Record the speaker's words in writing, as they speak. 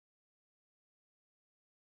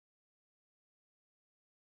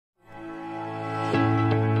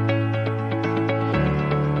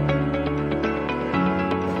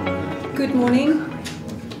Good morning.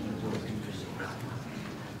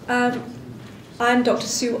 I'm Dr.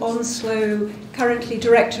 Sue Onslow, currently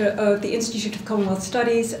Director of the Institute of Commonwealth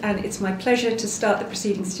Studies, and it's my pleasure to start the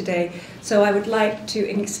proceedings today. So I would like to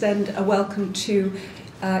extend a welcome to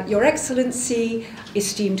Your Excellency,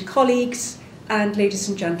 esteemed colleagues, and ladies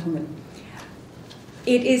and gentlemen.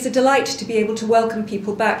 It is a delight to be able to welcome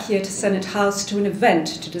people back here to Senate House to an event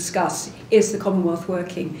to discuss Is the Commonwealth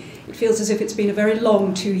Working? It feels as if it's been a very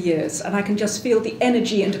long 2 years, and I can just feel the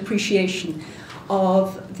energy and appreciation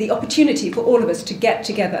of the opportunity for all of us to get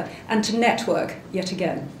together and to network yet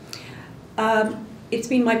again. It's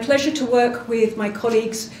been my pleasure to work with my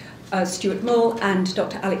colleagues Stuart Mull and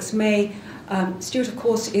Dr. Alex May. Stuart, of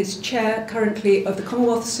course, is chair currently of the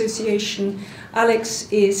Commonwealth Association. Alex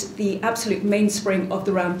is the absolute mainspring of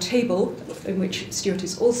the round table, in which Stuart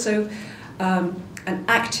is also an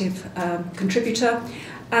active contributor,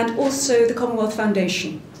 and also the Commonwealth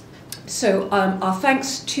Foundation. So our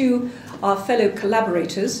thanks to our fellow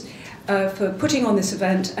collaborators for putting on this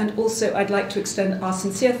event, and also I'd like to extend our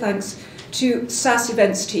sincere thanks to SAS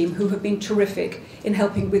Events team, who have been terrific in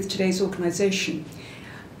helping with today's organisation.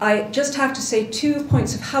 I just have to say 2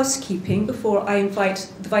 points of housekeeping before I invite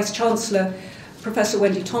the Vice-Chancellor, Professor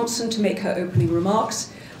Wendy Thompson, to make her opening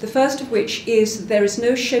remarks. The first of which is that there is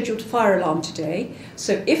no scheduled fire alarm today,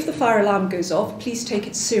 so if the fire alarm goes off, please take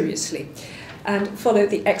it seriously and follow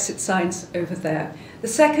the exit signs over there. The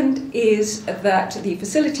second is that the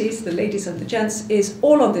facilities, the ladies and the gents, is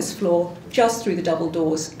all on this floor, just through the double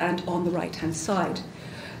doors and on the right-hand side.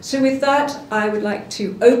 So with that, I would like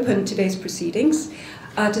to open today's proceedings.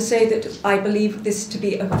 To say that I believe this to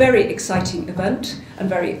be a very exciting event and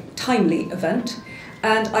very timely event,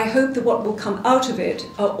 and I hope that what will come out of it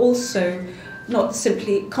are also not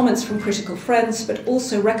simply comments from critical friends, but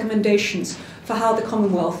also recommendations for how the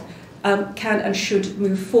Commonwealth can and should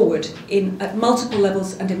move forward at multiple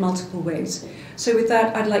levels and in multiple ways. So with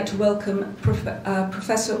that, I'd like to welcome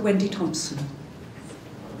Professor Wendy Thompson.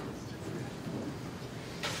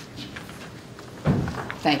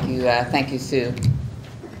 Thank you, Sue.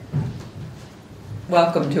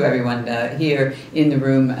 Welcome to everyone here in the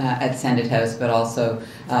room at Senate House, but also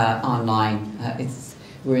online.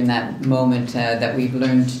 We're in that moment that we've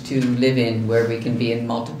learned to live in, where we can be in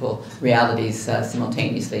multiple realities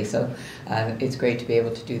simultaneously. So it's great to be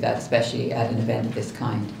able to do that, especially at an event of this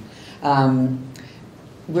kind.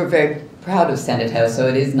 We're very proud of Senate House, so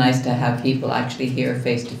it is nice to have people actually here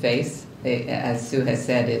face to face. As Sue has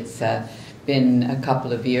said, it's been a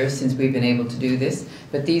couple of years since we've been able to do this,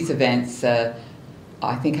 but these events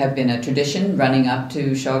I think have been a tradition running up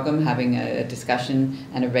to CHOGM, having a discussion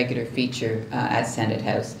and a regular feature at Senate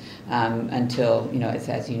House until,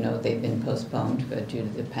 as you know, they've been postponed due to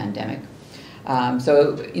the pandemic.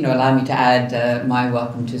 So, allow me to add my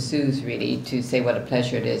welcome to Sue's, really, to say what a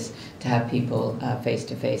pleasure it is to have people face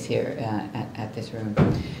to face here at this room.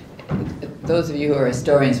 Those of you who are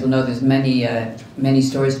historians will know there's many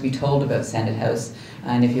stories to be told about Senate House,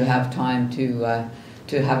 and if you have time to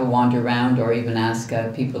have a wander around or even ask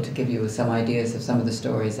people to give you some ideas of some of the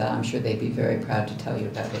stories, I'm sure they'd be very proud to tell you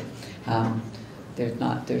about it.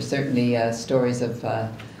 There's certainly stories of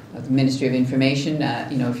the Ministry of Information.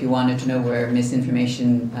 If you wanted to know where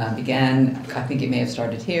misinformation began, I think it may have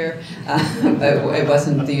started here. It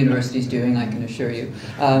wasn't the university's doing, I can assure you.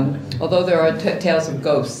 Although there are tales of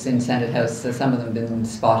ghosts in Senate House, some of them have been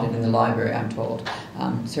spotted in the library, I'm told.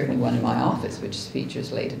 Certainly one in my office, which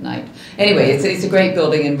features late at night. Anyway, it's a great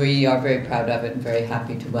building, and we are very proud of it and very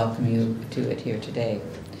happy to welcome you to it here today.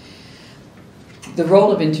 The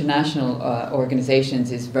role of international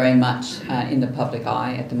organizations is very much in the public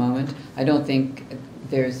eye at the moment. I don't think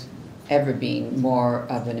there's ever been more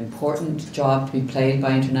of an important job to be played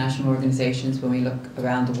by international organizations when we look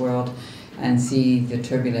around the world and see the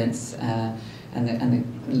turbulence and the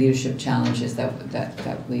leadership challenges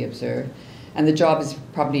that we observe. And the job has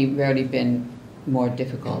probably rarely been more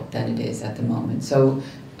difficult than it is at the moment. So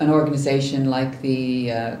an organization like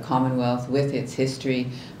the Commonwealth, with its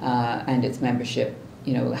history and its membership,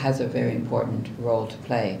 has a very important role to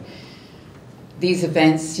play. These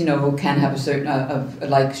events, can have a certain,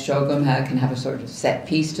 like CHOGM, can have a sort of set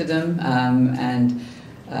piece to them, and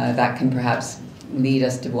that can perhaps lead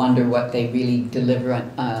us to wonder what they really deliver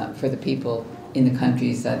for the people in the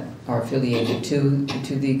countries that are affiliated to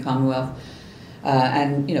the Commonwealth.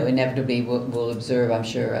 And inevitably we'll observe, I'm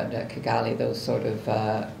sure, at Kigali, those sort of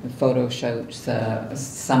photo shoots,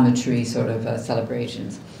 summitry sort of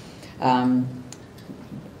celebrations.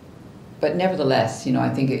 But nevertheless, I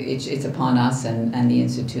think it's upon us and the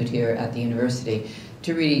Institute here at the university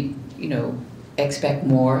to really, expect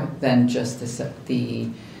more than just the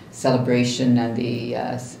celebration and the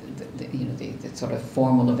sort of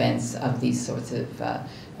formal events of these sorts of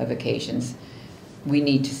occasions. We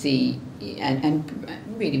need to see and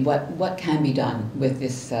really what can be done with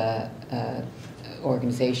this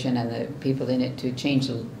organization and the people in it to change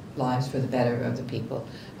the lives for the better of the people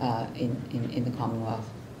in the Commonwealth.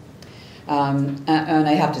 And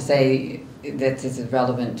I have to say that this is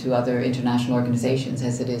relevant to other international organizations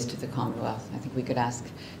as it is to the Commonwealth. I think we could ask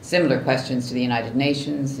similar questions to the United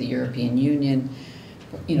Nations, the European Union,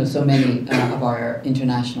 so many of our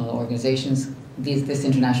international organizations. This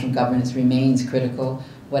international governance remains critical.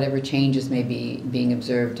 Whatever changes may be being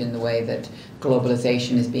observed in the way that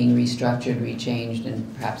globalization is being restructured, rechanged,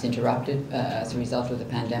 and perhaps interrupted as a result of the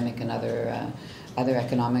pandemic and other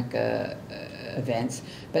economic events,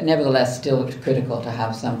 but nevertheless still critical to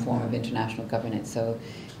have some form of international governance. So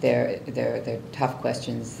they're tough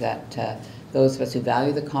questions that those of us who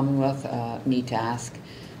value the Commonwealth need to ask,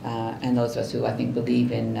 and those of us who I think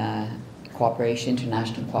believe in cooperation,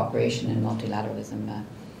 international cooperation and multilateralism.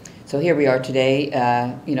 So here we are today,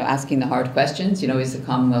 asking the hard questions. Is the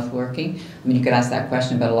Commonwealth working? I mean, you could ask that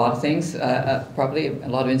question about a lot of things, probably a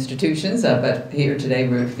lot of institutions, but here today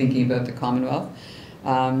we're thinking about the Commonwealth.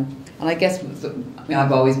 And I guess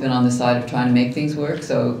I've always been on the side of trying to make things work,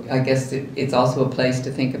 so I guess it's also a place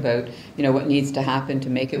to think about, what needs to happen to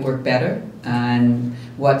make it work better, and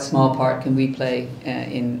what small part can we play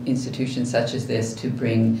in institutions such as this to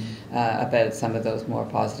bring about some of those more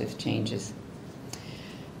positive changes.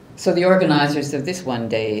 So the organizers of this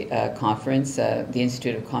one-day conference, the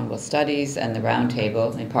Institute of Commonwealth Studies and the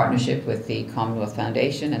Roundtable, in partnership with the Commonwealth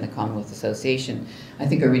Foundation and the Commonwealth Association, I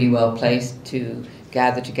think are really well placed to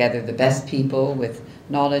gather together the best people with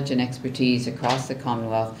knowledge and expertise across the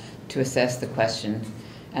Commonwealth to assess the question,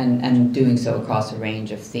 and doing so across a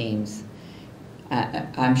range of themes.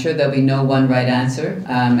 I'm sure there'll be no one right answer,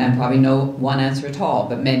 and probably no one answer at all,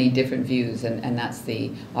 but many different views, and that's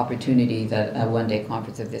the opportunity that a one-day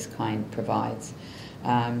conference of this kind provides.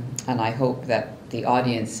 And I hope that the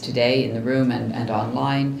audience today in the room and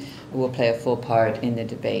online will play a full part in the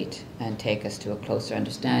debate and take us to a closer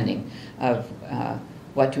understanding of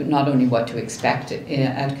not only what to expect at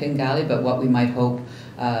Kingali, but what we might hope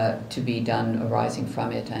to be done arising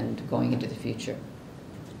from it and going into the future.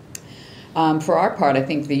 For our part, I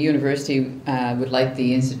think the university would like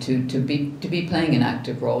the Institute to be playing an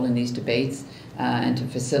active role in these debates and to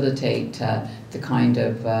facilitate the kind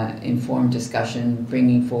of informed discussion,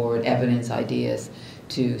 bringing forward evidence, ideas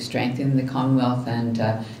to strengthen the Commonwealth and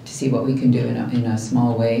to see what we can do in a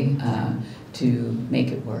small way to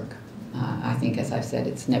make it work. I think, as I've said,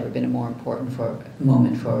 it's never been a more important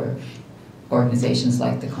moment for organizations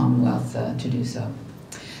like the Commonwealth to do so.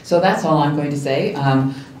 So that's all I'm going to say.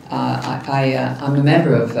 I'm a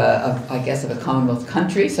member of a Commonwealth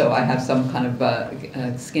country, so I have some kind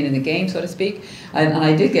of skin in the game, so to speak. And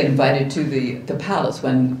I did get invited to the palace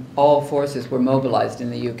when all forces were mobilised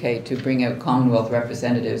in the UK to bring out Commonwealth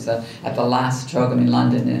representatives at the last CHOGM in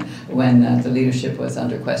London when the leadership was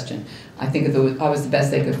under question. I think I was the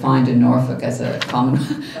best they could find in Norfolk as a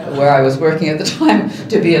where I was working at the time,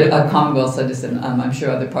 to be a Commonwealth citizen. I'm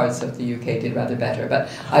sure other parts of the UK did rather better, but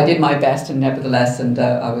I did my best, and nevertheless, and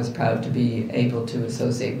I was proud to be able to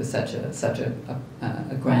associate with such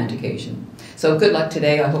a grand occasion. So good luck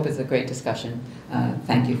today. I hope it's a great discussion.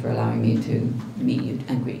 Thank you for allowing me to meet you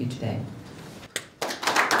and greet you today.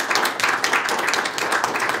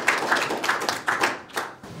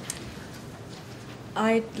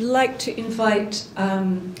 I'd like to invite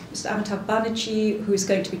Mr. Amitav Banerji, who is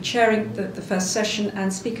going to be chairing the first session,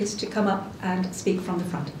 and speakers to come up and speak from the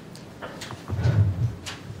front.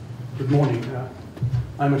 Good morning.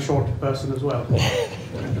 I'm a short person as well.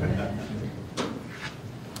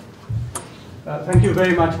 Thank you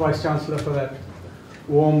very much, Vice-Chancellor, for that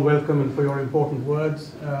warm welcome and for your important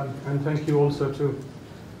words. And thank you also to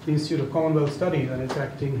the Institute of Commonwealth Studies and its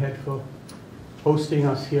acting head for hosting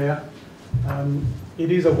us here. It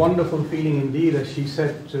is a wonderful feeling indeed, as she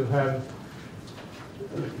said, to have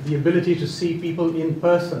the ability to see people in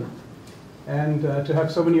person and to have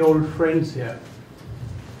so many old friends here.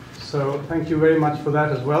 So thank you very much for that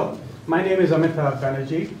as well. My name is Amitav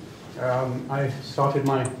Banerji. I started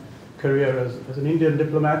my career as an Indian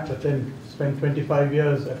diplomat, but then spent 25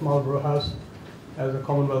 years at Marlborough House as a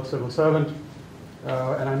Commonwealth civil servant.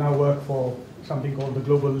 And I now work for something called the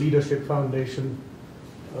Global Leadership Foundation,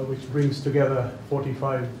 which brings together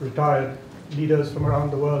 45 retired leaders from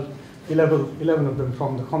around the world, 11 of them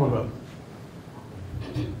from the Commonwealth.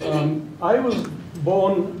 I was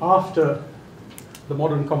born after the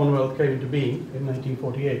modern Commonwealth came into being in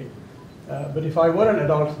 1948. But if I were an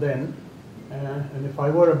adult then, and if I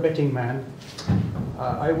were a betting man,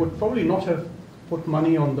 I would probably not have put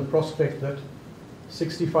money on the prospect that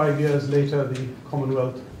 65 years later the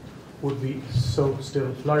Commonwealth would be so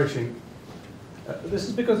still flourishing. This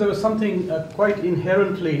is because there was something quite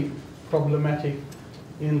inherently problematic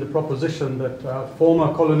in the proposition that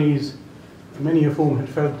former colonies, many of whom had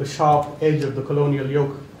felt the sharp edge of the colonial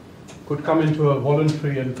yoke, could come into a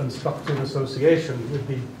voluntary and constructive association with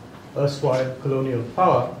the erstwhile colonial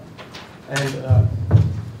power and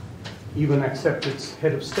even accept its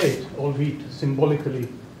head of state, albeit symbolically,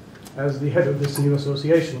 as the head of this new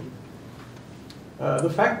association. The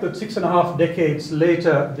fact that 6.5 decades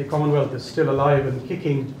later the Commonwealth is still alive and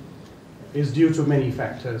kicking is due to many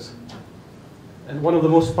factors. And one of the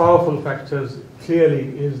most powerful factors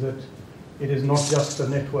clearly is that it is not just a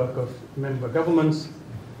network of member governments,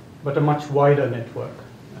 but a much wider network,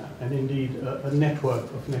 and indeed a network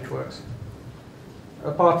of networks.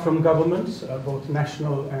 Apart from governments, both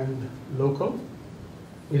national and local,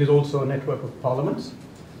 it is also a network of parliaments.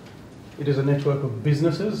 It is a network of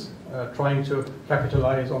businesses trying to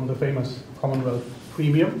capitalize on the famous Commonwealth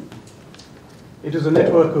premium. It is a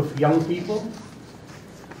network of young people.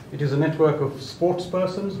 It is a network of sports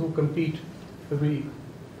persons who compete every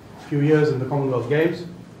few years in the Commonwealth Games.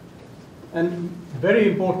 And very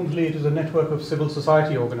importantly, it is a network of civil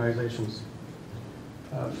society organizations.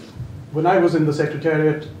 When I was in the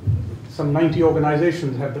Secretariat, some 90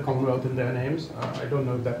 organizations had the Commonwealth in their names. I don't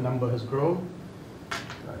know if that number has grown.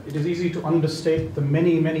 It is easy to understate the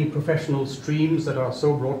many, many professional streams that are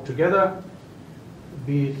so brought together,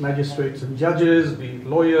 be it magistrates and judges, be it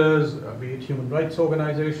lawyers, be it human rights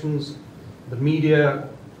organizations, the media,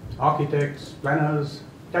 architects, planners,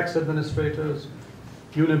 tax administrators,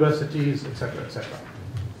 universities, etc., etc.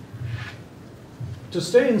 To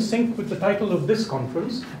stay in sync with the title of this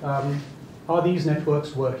conference, are these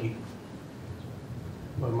networks working?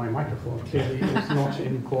 Well, my microphone clearly is not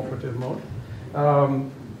in cooperative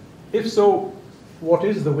mode. If so, what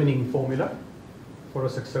is the winning formula for a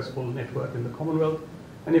successful network in the Commonwealth?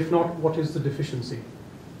 And if not, what is the deficiency?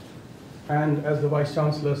 And as the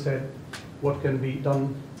Vice-Chancellor said, what can be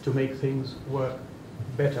done to make things work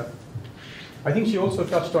better? I think she also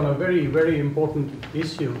touched on a very, very important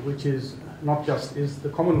issue, which is not just is the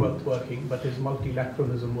Commonwealth working, but is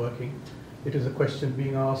multilateralism working? It is a question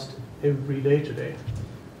being asked every day today.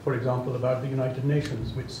 For example, about the United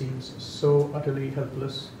Nations, which seems so utterly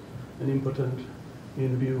helpless and impotent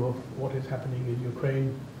in view of what is happening in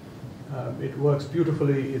Ukraine. It works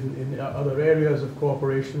beautifully in other areas of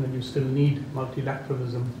cooperation, and you still need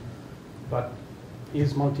multilateralism. But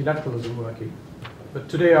is multilateralism working? But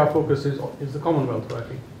today our focus is the Commonwealth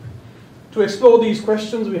working? To explore these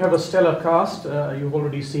questions, we have a stellar cast. You've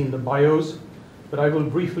already seen the bios, but I will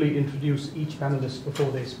briefly introduce each panelist before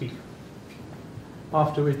they speak,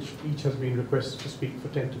 after which each has been requested to speak for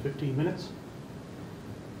 10 to 15 minutes.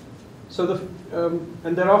 So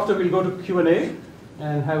and thereafter we'll go to Q&A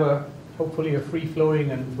and have hopefully a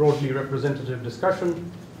free-flowing and broadly representative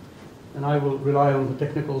discussion. And I will rely on the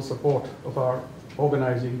technical support of our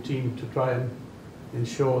organizing team to try and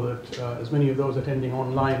ensure that as many of those attending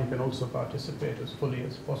online can also participate as fully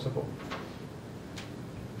as possible.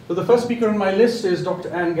 So the first speaker on my list is Dr.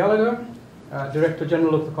 Anne Gallagher, Director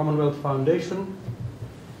General of the Commonwealth Foundation.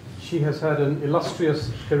 She has had an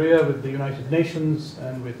illustrious career with the United Nations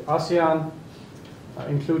and with ASEAN,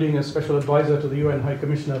 including as Special Advisor to the UN High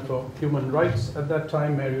Commissioner for Human Rights at that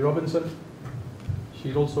time, Mary Robinson.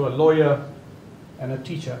 She's also a lawyer and a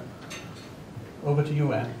teacher. Over to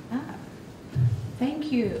you, Anne.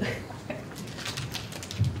 Thank you.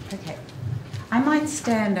 Okay. I might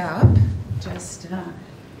stand up, just...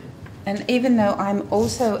 and even though I'm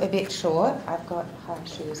also a bit short, I've got high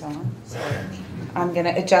shoes on, so I'm going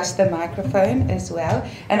to adjust the microphone as well.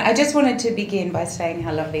 And I just wanted to begin by saying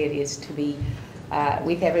how lovely it is to be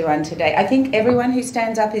with everyone today. I think everyone who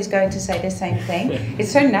stands up is going to say the same thing.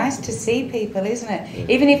 It's so nice to see people, isn't it?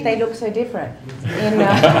 Even if they look so different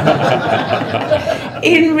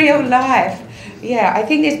in real life. Yeah, I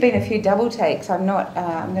think there's been a few double takes. I'm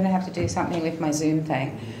going to have to do something with my Zoom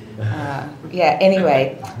thing. Yeah,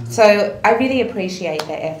 anyway, so I really appreciate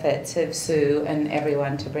the efforts of Sue and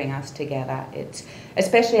everyone to bring us together. It's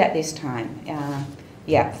especially at this time,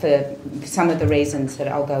 for some of the reasons that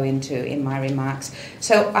I'll go into in my remarks.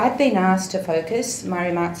 So I've been asked to focus my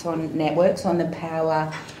remarks on networks, on the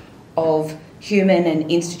power of human and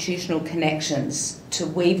institutional connections to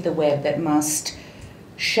weave the web that must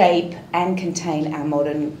shape and contain our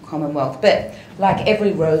modern Commonwealth. But like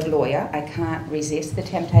every rogue lawyer, I can't resist the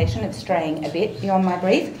temptation of straying a bit beyond my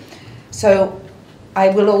brief. So I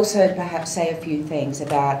will also perhaps say a few things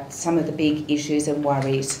about some of the big issues and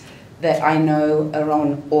worries that I know are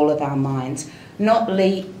on all of our minds, not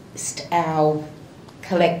least our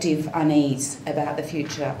collective unease about the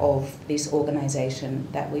future of this organisation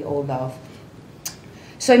that we all love.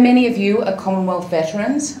 So many of you are Commonwealth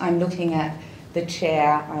veterans. I'm looking at the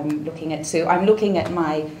chair, I'm looking at Sue, I'm looking at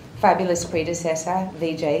my fabulous predecessor,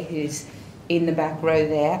 Vijay, who's in the back row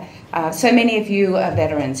there. So many of you are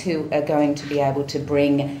veterans who are going to be able to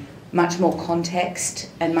bring much more context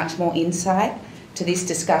and much more insight to this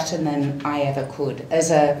discussion than I ever could.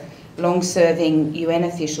 As a long-serving UN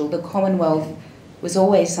official, the Commonwealth was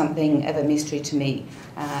always something of a mystery to me,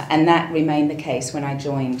 and that remained the case when I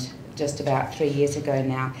joined just about 3 years ago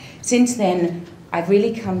now. Since then, I've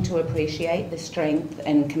really come to appreciate the strength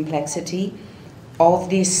and complexity of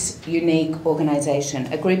this unique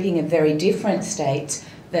organisation, a grouping of very different states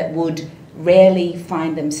that would rarely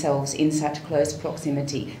find themselves in such close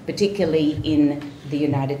proximity, particularly in the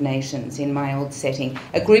United Nations, in my old setting.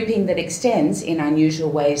 A grouping that extends in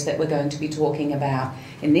unusual ways that we're going to be talking about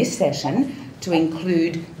in this session to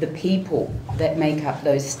include the people that make up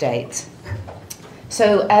those states.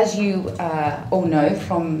 So as you all know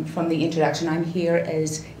from the introduction, I'm here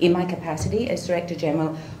in my capacity as Director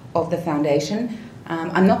General of the Foundation.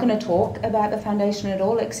 I'm not going to talk about the Foundation at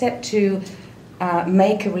all, except to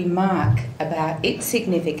make a remark about its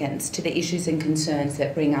significance to the issues and concerns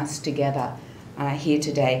that bring us together here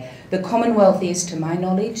today. The Commonwealth is, to my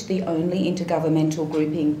knowledge, the only intergovernmental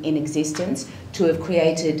grouping in existence to have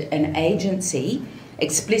created an agency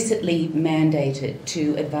explicitly mandated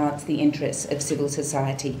to advance the interests of civil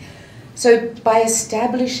society. So by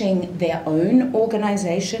establishing their own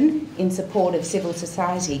organisation in support of civil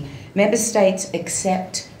society, member states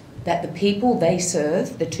accept that the people they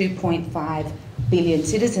serve, the 2.5 billion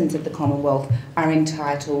citizens of the Commonwealth, are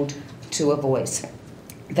entitled to a voice.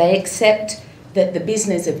 They accept that the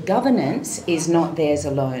business of governance is not theirs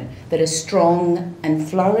alone, that a strong and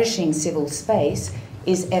flourishing civil space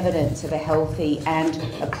is evidence of a healthy and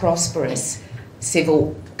a prosperous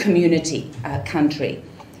civil community, country.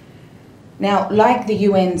 Now, like the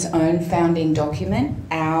UN's own founding document,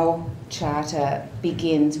 our charter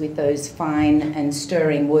begins with those fine and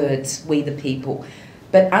stirring words, "we the people."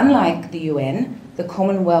 But unlike the UN, the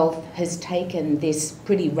Commonwealth has taken this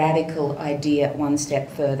pretty radical idea one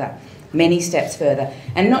step further, many steps further,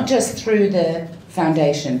 and not just through the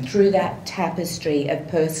Foundation, through that tapestry of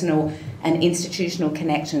personal and institutional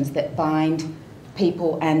connections that bind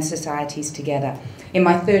people and societies together. In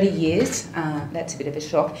my 30 years, that's a bit of a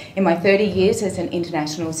shock, in my 30 years as an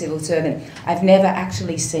international civil servant, I've never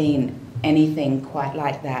actually seen anything quite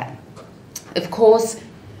like that. Of course,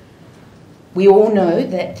 we all know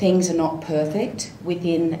that things are not perfect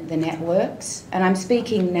within the networks, and I'm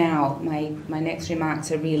speaking now, my next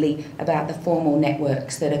remarks are really about the formal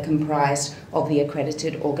networks that are comprised of the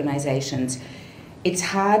accredited organisations. It's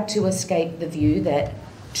hard to escape the view that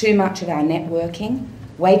too much of our networking,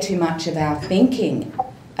 way too much of our thinking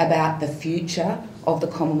about the future of the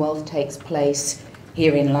Commonwealth takes place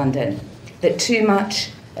here in London. That too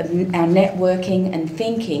much of our networking and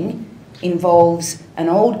thinking involves an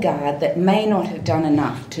old guard that may not have done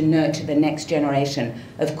enough to nurture the next generation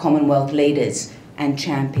of Commonwealth leaders and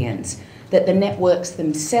champions. That the networks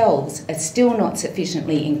themselves are still not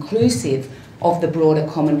sufficiently inclusive of the broader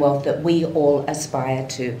Commonwealth that we all aspire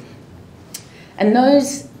to. And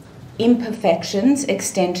those imperfections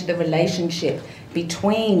extend to the relationship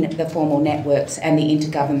between the formal networks and the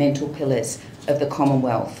intergovernmental pillars of the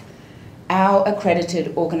Commonwealth. Our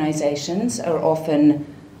accredited organisations are often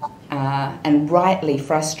and rightly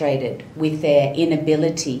frustrated with their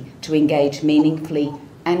inability to engage meaningfully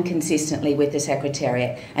and consistently with the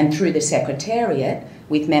Secretariat, and through the Secretariat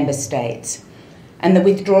with member states. And the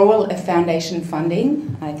withdrawal of Foundation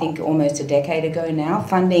funding, I think almost a decade ago now,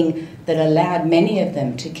 funding that allowed many of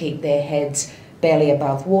them to keep their heads barely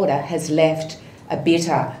above water, has left a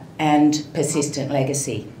bitter and persistent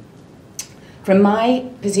legacy. From my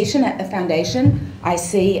position at the Foundation, I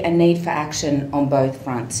see a need for action on both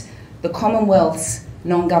fronts. The Commonwealth's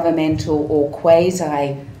non-governmental or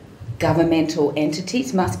quasi-governmental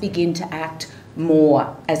entities must begin to act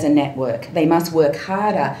more as a network. They must work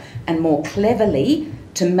harder and more cleverly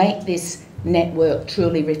to make this network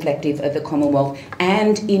truly reflective of the Commonwealth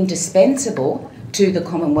and indispensable to the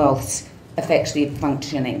Commonwealth's effective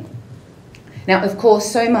functioning. Now, of course,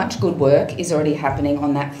 so much good work is already happening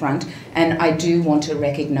on that front, and I do want to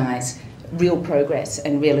recognise real progress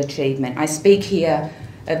and real achievement. I speak here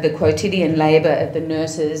of the quotidian labour of the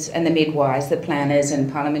nurses and the midwives, the planners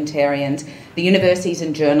and parliamentarians, the universities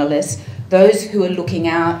and journalists, those who are looking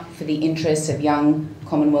out for the interests of young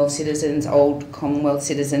Commonwealth citizens, old Commonwealth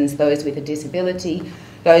citizens, those with a disability,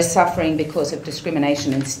 those suffering because of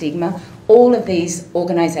discrimination and stigma. All of these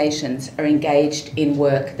organisations are engaged in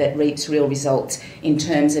work that reaps real results in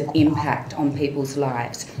terms of impact on people's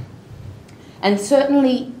lives. And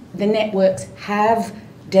certainly the networks have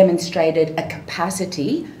demonstrated a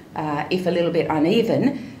capacity, if a little bit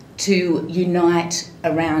uneven, to unite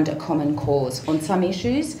around a common cause on some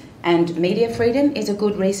issues, and media freedom is a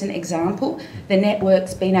good recent example. The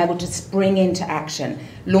network's been able to spring into action,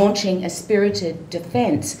 launching a spirited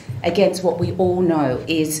defence against what we all know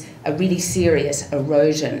is a really serious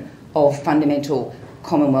erosion of fundamental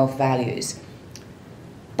Commonwealth values.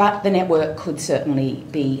 But the network could certainly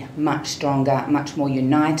be much stronger, much more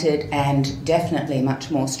united, and definitely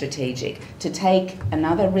much more strategic. To take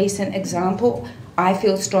another recent example, I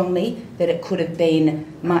feel strongly that it could have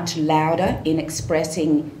been much louder in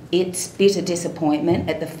expressing its bitter disappointment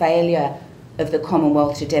at the failure of the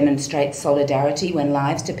Commonwealth to demonstrate solidarity when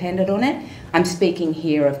lives depended on it. I'm speaking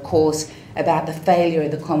here, of course, about the failure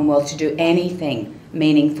of the Commonwealth to do anything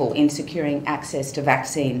meaningful in securing access to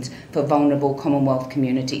vaccines for vulnerable Commonwealth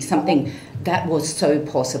communities, something that was so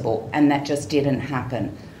possible, and that just didn't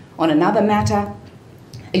happen. On another matter,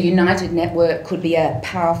 a united network could be a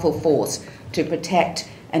powerful force to protect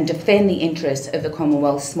and defend the interests of the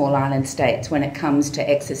Commonwealth's small island states when it comes to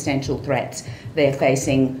existential threats they're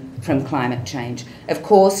facing from climate change. Of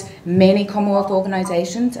course, many Commonwealth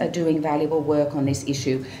organisations are doing valuable work on this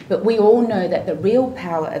issue, but we all know that the real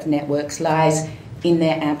power of networks lies in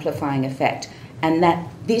their amplifying effect, and that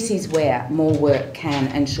this is where more work can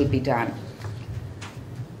and should be done.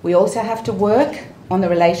 We also have to work on the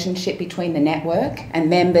relationship between the network and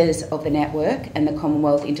members of the network and the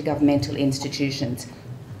Commonwealth intergovernmental institutions.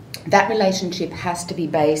 That relationship has to be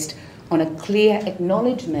based on a clear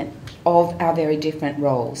acknowledgement of our very different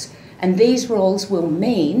roles. And these roles will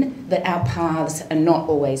mean that our paths are not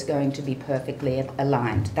always going to be perfectly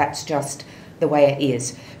aligned. That's just the way it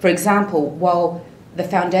is. For example, while the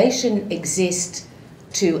Foundation exists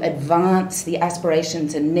to advance the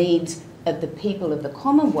aspirations and needs of the people of the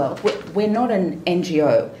Commonwealth, we're not an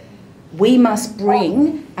NGO. We must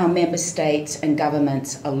bring our member states and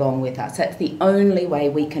governments along with us. That's the only way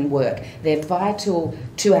we can work. They're vital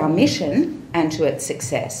to our mission and to its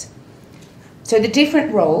success. So the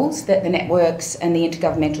different roles that the networks and the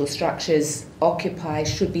intergovernmental structures occupy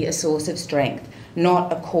should be a source of strength,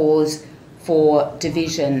 not a cause for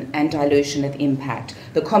division and dilution of impact.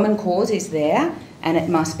 The common cause is there, and it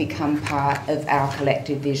must become part of our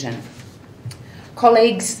collective vision.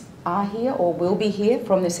 Colleagues are here or will be here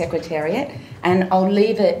from the Secretariat, and I'll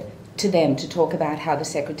leave it to them to talk about how the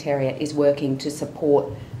Secretariat is working to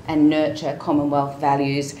support and nurture Commonwealth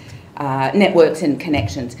values, networks and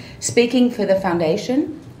connections. Speaking for the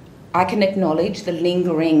Foundation, I can acknowledge the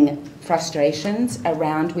lingering frustrations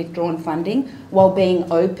around withdrawn funding, while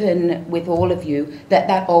being open with all of you that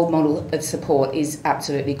that old model of support is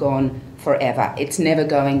absolutely gone forever. It's never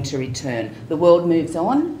going to return. The world moves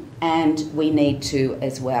on, and we need to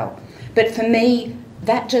as well. But for me,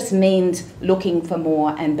 that just means looking for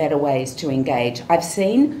more and better ways to engage. I've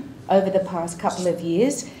seen over the past couple of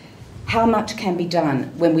years how much can be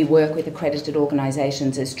done when we work with accredited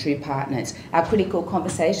organisations as true partners. Our Critical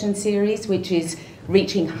Conversation series, which is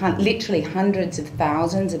reaching literally hundreds of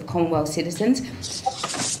thousands of Commonwealth citizens,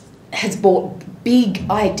 has brought big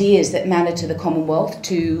ideas that matter to the Commonwealth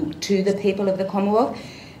to the people of the Commonwealth.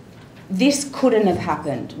 This couldn't have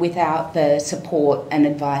happened without the support and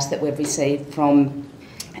advice that we've received from,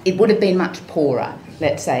 it would have been much poorer,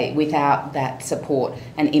 let's say, without that support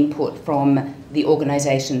and input from the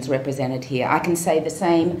organisations represented here. I can say the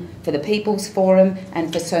same for the People's Forum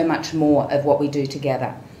and for so much more of what we do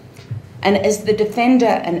together. And as the defender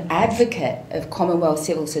and advocate of Commonwealth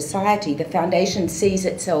civil society, the Foundation sees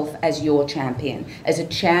itself as your champion, as a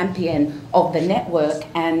champion of the network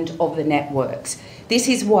and of the networks. This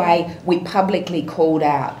is why we publicly called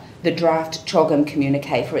out the draft CHOGM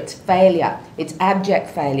communique for its failure, its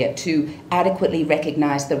abject failure to adequately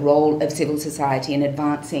recognise the role of civil society in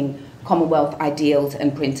advancing Commonwealth ideals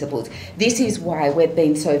and principles. This is why we've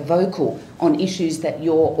been so vocal on issues that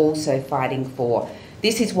you're also fighting for.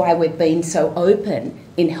 This is why we've been so open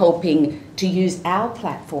in helping to use our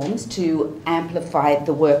platforms to amplify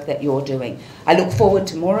the work that you're doing. I look forward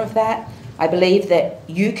to more of that. I believe that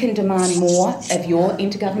you can demand more of your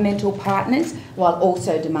intergovernmental partners while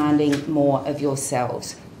also demanding more of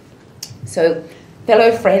yourselves. So,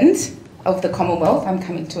 fellow friends of the Commonwealth, I'm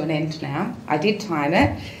coming to an end now. I did time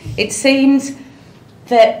it. It seems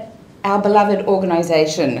that our beloved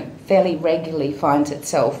organisation fairly regularly finds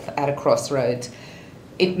itself at a crossroads.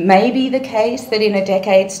 It may be the case that in a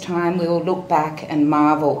decade's time we will look back and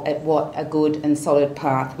marvel at what a good and solid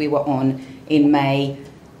path we were on in May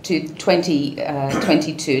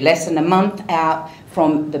 2022, less than a month out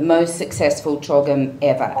from the most successful CHOGM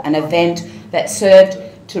ever, an event that served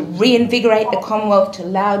to reinvigorate the Commonwealth, to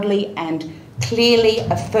loudly and clearly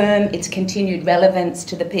affirm its continued relevance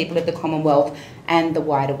to the people of the Commonwealth and the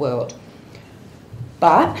wider world.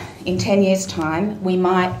 But in 10 years' time, we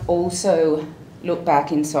might also look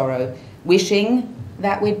back in sorrow, wishing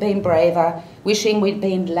that we'd been braver, wishing we'd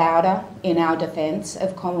been louder in our defence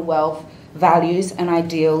of Commonwealth values and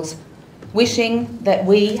ideals, wishing that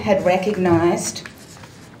we had recognised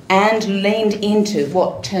and leaned into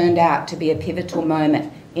what turned out to be a pivotal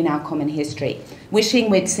moment in our common history, wishing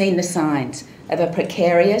we'd seen the signs of a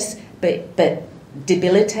precarious but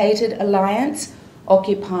debilitated alliance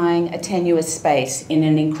occupying a tenuous space in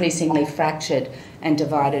an increasingly fractured and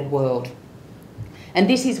divided world. And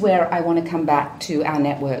this is where I want to come back to our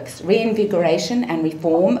networks. Reinvigoration and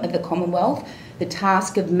reform of the Commonwealth, the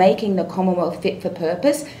task of making the Commonwealth fit for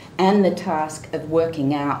purpose, and the task of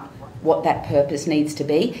working out what that purpose needs to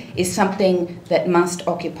be, is something that must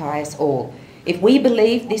occupy us all. If we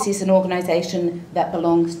believe this is an organisation that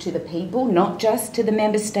belongs to the people, not just to the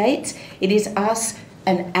member states, it is us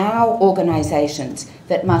and our organisations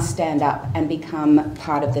that must stand up and become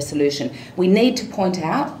part of the solution. We need to point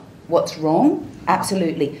out what's wrong,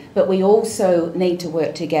 absolutely, but we also need to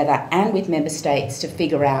work together and with member states to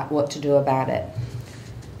figure out what to do about it.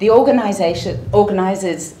 The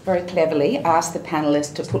organisers very cleverly asked the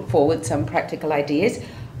panellists to put forward some practical ideas.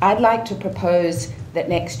 I'd like to propose that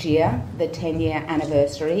next year, the 10-year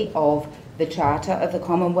anniversary of the Charter of the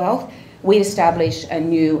Commonwealth, we establish a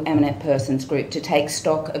new eminent persons group to take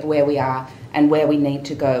stock of where we are and where we need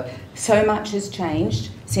to go. So much has changed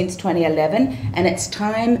since 2011, and it's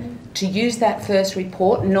time to use that first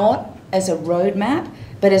report not as a roadmap,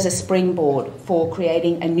 but as a springboard for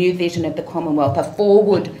creating a new vision of the Commonwealth, a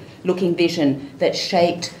forward-looking vision that's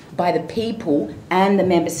shaped by the people and the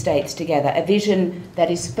member states together, a vision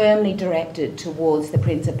that is firmly directed towards the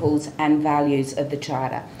principles and values of the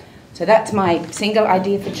Charter. So that's my single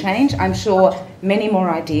idea for change. I'm sure many more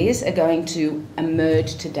ideas are going to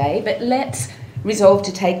emerge today, but let's resolve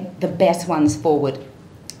to take the best ones forward,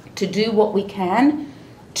 to do what we can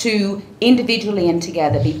to individually and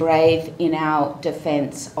together be brave in our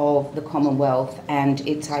defence of the Commonwealth and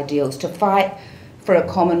its ideals, to fight for a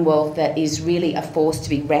Commonwealth that is really a force to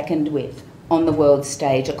be reckoned with on the world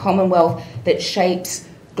stage, a Commonwealth that shapes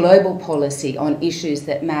global policy on issues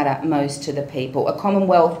that matter most to the people, a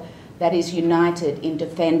Commonwealth that is united in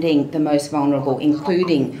defending the most vulnerable,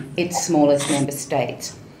 including its smallest member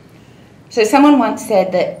states. So someone once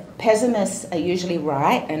said that pessimists are usually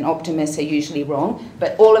right and optimists are usually wrong,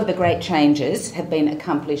 but all of the great changes have been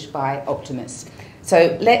accomplished by optimists.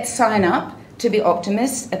 So let's sign up to be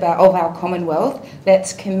optimists of our Commonwealth.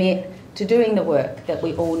 Let's commit to doing the work that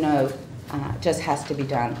we all know just has to be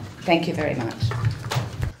done. Thank you very much.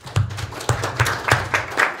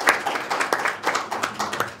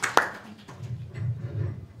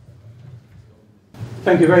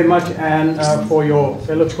 Thank you very much, Anne, for your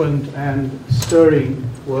eloquent and stirring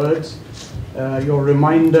words. Your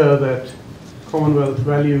reminder that Commonwealth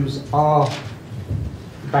values are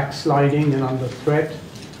backsliding and under threat.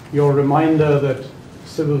 Your reminder that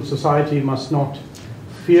civil society must not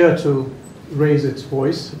fear to raise its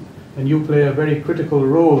voice. And you play a very critical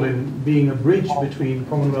role in being a bridge between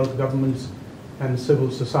Commonwealth governments and civil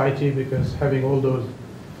society, because having all those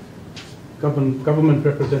government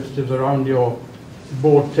representatives around your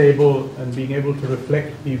board table and being able to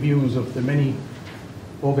reflect the views of the many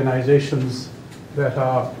organizations that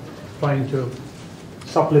are trying to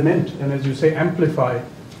supplement and, as you say, amplify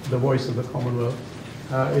the voice of the Commonwealth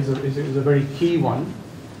is a very key one.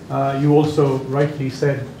 You also rightly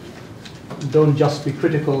said, don't just be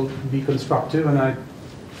critical, be constructive, and I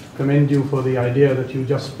commend you for the idea that you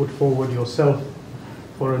just put forward yourself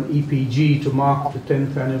for an EPG to mark the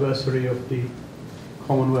 10th anniversary of the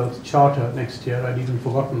Commonwealth Charter next year. I'd even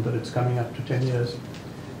forgotten that it's coming up to 10 years.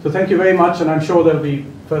 So thank you very much, and I'm sure there'll be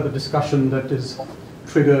further discussion that is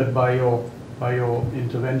triggered by your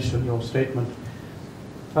intervention, your statement.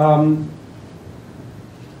 Our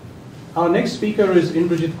next speaker is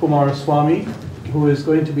Indrajit Coomaraswamy, who is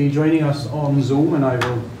going to be joining us on Zoom, and I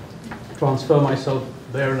will transfer myself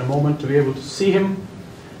there in a moment to be able to see him.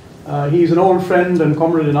 He's an old friend and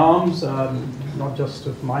comrade in arms, not just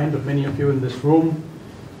of mine, but many of you in this room.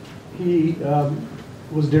 He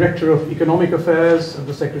was Director of Economic Affairs at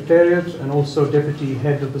the Secretariat and also Deputy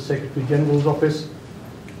Head of the Secretary General's Office.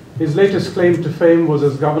 His latest claim to fame was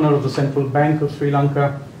as Governor of the Central Bank of Sri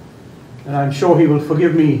Lanka, and I'm sure he will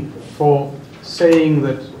forgive me for saying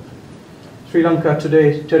that Sri Lanka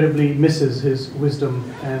today terribly misses his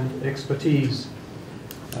wisdom and expertise.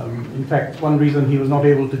 In fact, one reason he was not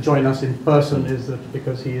able to join us in person is that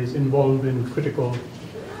because he is involved in critical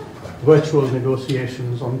virtual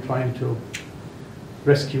negotiations on trying to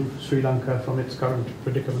rescue Sri Lanka from its current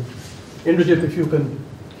predicament. Indrajit, if you can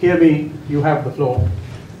hear me, you have the floor.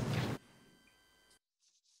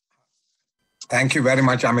 Thank you very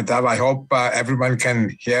much, Amitav. I hope everyone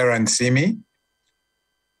can hear and see me.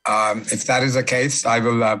 If that is the case, I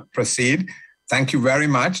will proceed. Thank you very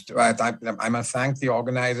much. I must thank the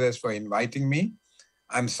organizers for inviting me.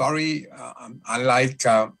 I'm sorry, unlike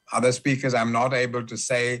other speakers, I'm not able to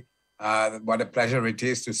say what a pleasure it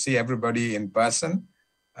is to see everybody in person.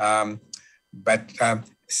 But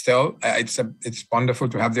still, it's wonderful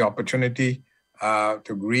to have the opportunity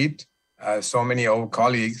to greet so many old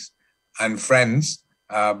colleagues and friends,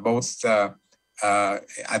 both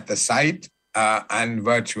at the site and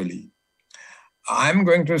virtually. I'm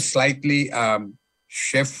going to slightly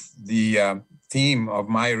shift the theme of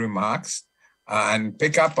my remarks and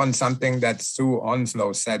pick up on something that Sue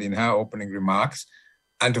Onslow said in her opening remarks,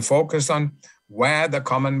 and to focus on where the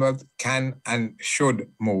Commonwealth can and should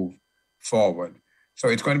move forward. So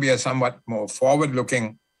it's going to be a somewhat more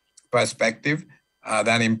forward-looking perspective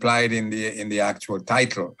than implied in the actual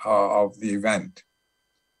title of the event.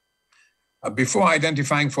 Before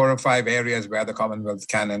identifying 4 or 5 areas where the Commonwealth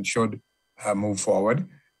can and should move forward,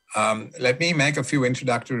 let me make a few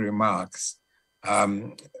introductory remarks.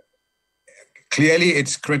 Clearly,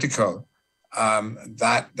 it's critical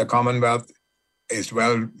that the Commonwealth is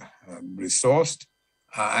well resourced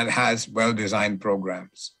and has well-designed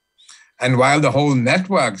programs. And while the whole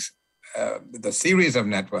networks, the series of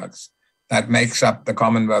networks that makes up the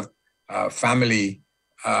Commonwealth family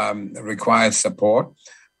requires support,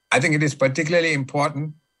 I think it is particularly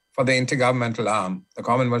important for the intergovernmental arm, the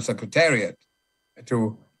Commonwealth Secretariat,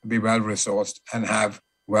 to be well-resourced and have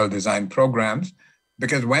well-designed programs,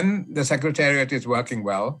 because when the Secretariat is working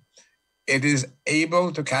well, it is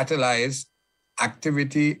able to catalyze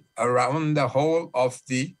activity around the whole of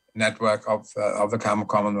the network of the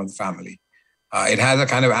Commonwealth family. It has a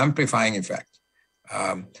kind of amplifying effect.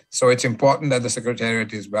 So it's important that the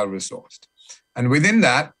Secretariat is well-resourced. And within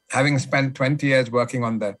that, having spent 20 years working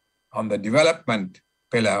on the development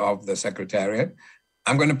pillar of the Secretariat,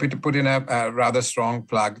 I'm going to put in a rather strong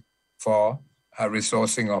plug for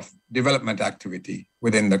resourcing of development activity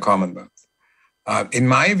within the Commonwealth. In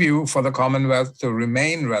my view, for the Commonwealth to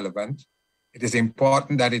remain relevant, it is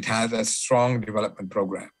important that it has a strong development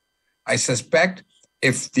program. I suspect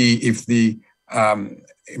if the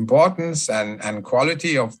importance and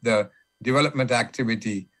quality of the development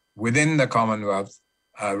activity within the Commonwealth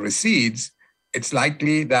recedes, it's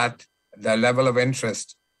likely that the level of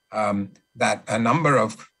interest that a number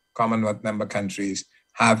of Commonwealth member countries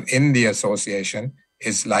have in the association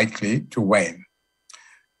is likely to wane.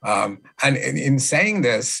 And in saying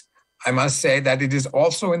this, I must say that it is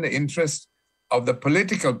also in the interest of the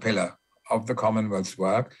political pillar of the Commonwealth's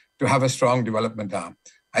work to have a strong development arm.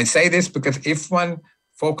 I say this because if one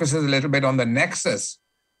focuses a little bit on the nexus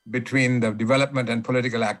between the development and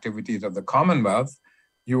political activities of the Commonwealth,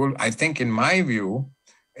 you will, I think, in my view,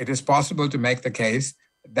 it is possible to make the case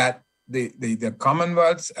that the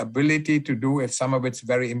Commonwealth's ability to do some of its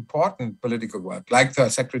very important political work, like the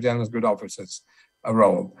Secretary General's Good Office's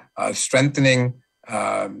role, strengthening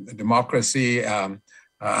democracy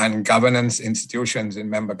and governance institutions in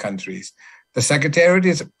member countries. The Secretariat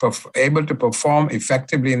is able to perform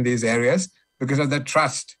effectively in these areas because of the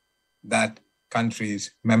trust that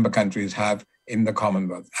member countries have in the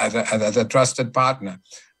Commonwealth as a trusted partner.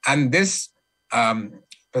 And this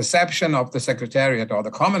perception of the Secretariat or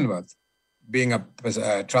the Commonwealth being a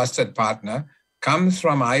trusted partner comes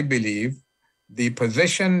from, I believe, the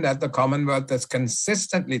position that the Commonwealth has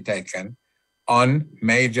consistently taken on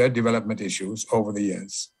major development issues over the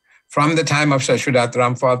years. From the time of Sir Shudat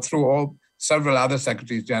Ramphal through several other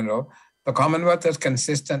Secretaries General, the Commonwealth has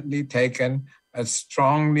consistently taken a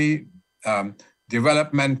strongly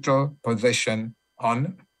developmental position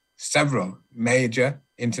on several major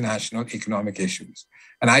international economic issues.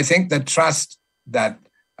 And I think the trust that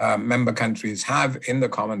member countries have in the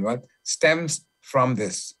Commonwealth stems from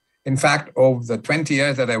this. In fact, over the 20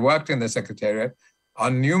 years that I worked in the Secretariat,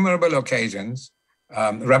 on numerous occasions,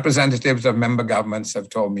 representatives of member governments have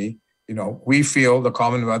told me, we feel the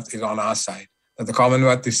Commonwealth is on our side, that the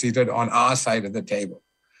Commonwealth is seated on our side of the table.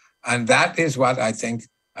 And that is what I think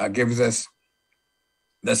gives us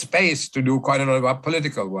the space to do quite a lot of our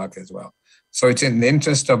political work as well. So it's in the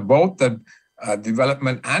interest of both the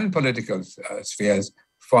development and political spheres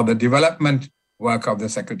for the development work of the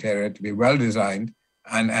Secretariat to be well designed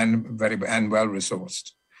and well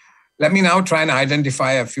resourced. Let me now try and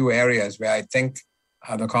identify a few areas where I think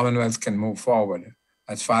the Commonwealth can move forward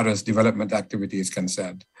as far as development activity is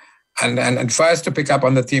concerned. And first, to pick up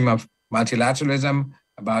on the theme of multilateralism,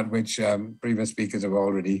 about which previous speakers have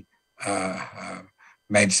already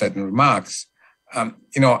made certain remarks.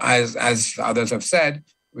 As others have said,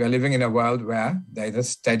 we are living in a world where there is a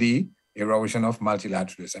steady erosion of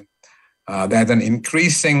multilateralism. There's an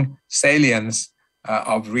increasing salience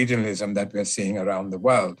of regionalism that we're seeing around the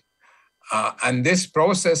world. And this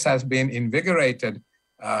process has been invigorated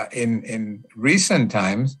in recent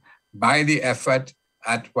times by the effort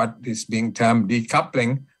at what is being termed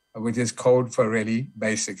decoupling, which is code for really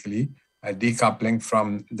basically decoupling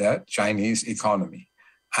from the Chinese economy.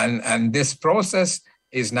 And this process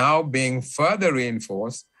is now being further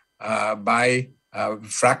reinforced by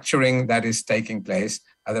fracturing that is taking place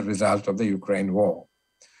as a result of the Ukraine war.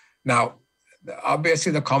 Now,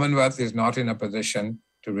 obviously, the Commonwealth is not in a position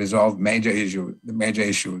to resolve major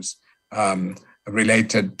issues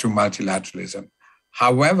related to multilateralism.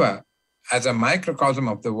 However, as a microcosm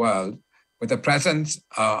of the world, with a presence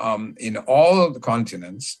in all the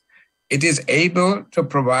continents, it is able to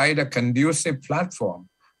provide a conducive platform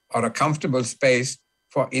or a comfortable space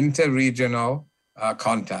for interregional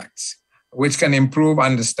contacts, which can improve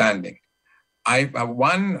understanding.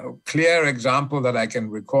 One clear example that I can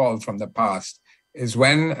recall from the past is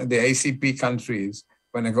when the ACP countries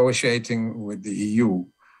were negotiating with the EU,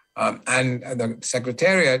 and the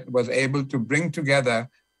Secretariat was able to bring together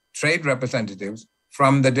trade representatives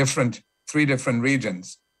from the three different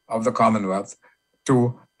regions of the Commonwealth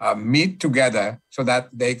to meet together so that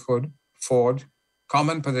they could forge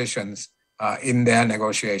common positions in their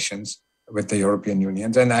negotiations with the European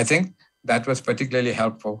Union. And I think that was particularly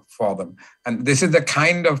helpful for them. And this is the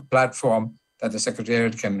kind of platform that the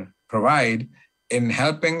Secretariat can provide in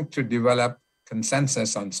helping to develop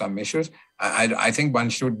consensus on some issues. I think one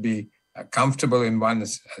should be comfortable in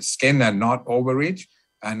one's skin and not overreach,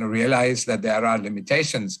 and realize that there are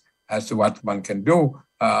limitations as to what one can do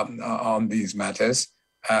on these matters.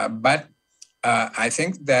 But I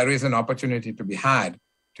think there is an opportunity to be had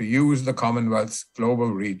to use the Commonwealth's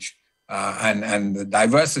global reach and the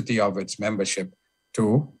diversity of its membership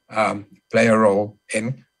to play a role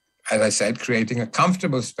in, as I said, creating a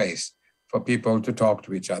comfortable space for people to talk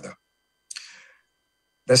to each other.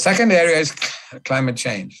 The second area is climate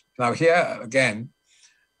change. Now here, again,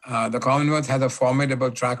 the Commonwealth has a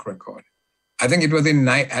formidable track record. I think it was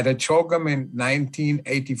at a CHOGM in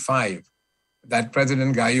 1985 that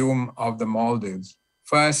President Gayoom of the Maldives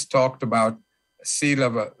first talked about sea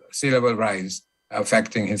level rise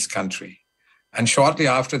affecting his country. And shortly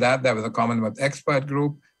after that, there was a Commonwealth expert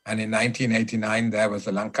group. And in 1989, there was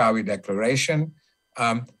the Langkawi Declaration.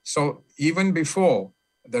 So even before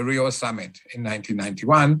the Rio Summit in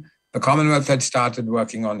 1991, the Commonwealth had started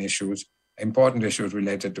working on important issues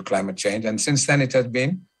related to climate change. And since then, it has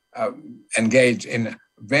been engaged in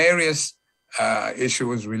various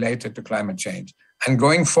issues related to climate change. And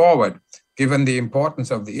going forward, given the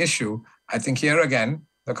importance of the issue, I think here again,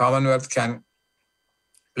 the Commonwealth can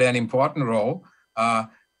play an important role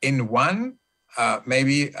in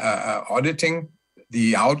maybe auditing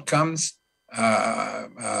the outcomes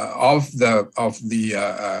of the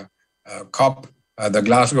COP, the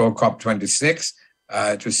Glasgow COP26,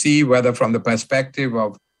 to see whether from the perspective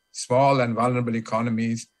of small and vulnerable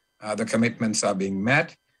economies, the commitments are being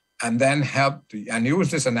met, and then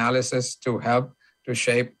use this analysis to help to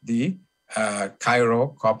shape the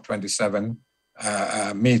Cairo COP27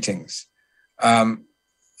 meetings.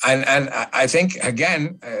 And I think,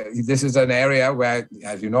 again, this is an area where,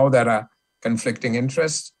 as you know, there are conflicting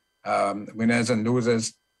interests, winners and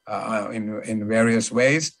losers in various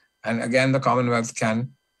ways. And again, the Commonwealth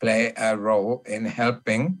can play a role in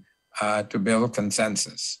helping to build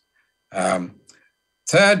consensus.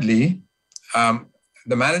 Thirdly,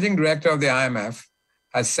 the managing director of the IMF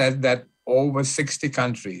has said that over 60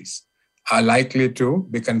 countries are likely to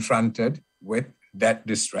be confronted with debt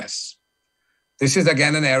distress. This is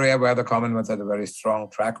again an area where the Commonwealth has a very strong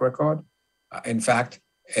track record. In fact,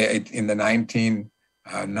 in the 1990s,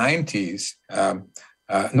 it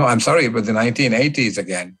was the 1980s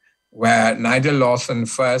again, where Nigel Lawson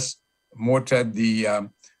first mooted the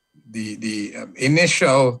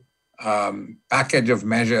initial package of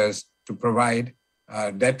measures to provide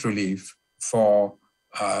debt relief for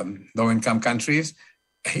low-income countries.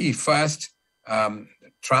 he first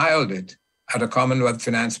trialed it at a Commonwealth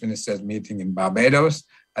Finance Ministers meeting in Barbados,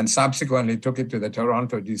 and subsequently took it to the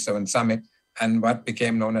Toronto G7 Summit and what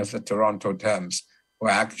became known as the Toronto Terms, were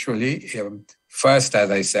actually first,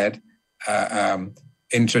 as I said,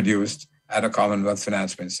 introduced at a Commonwealth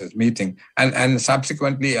Finance Ministers meeting. And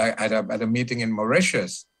subsequently at a meeting in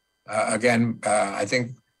Mauritius, again, I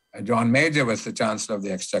think John Major was the Chancellor of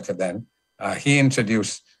the Exchequer then. He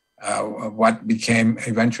introduced what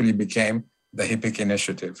eventually became the HIPC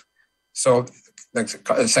initiative. So the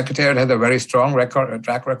Secretariat has a very strong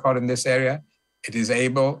track record in this area. It is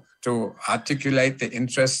able to articulate the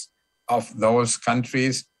interests of those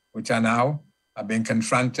countries which are now being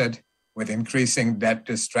confronted with increasing debt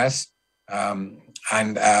distress. I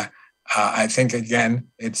think, again,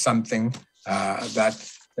 it's something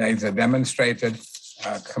that there is a demonstrated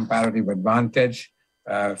comparative advantage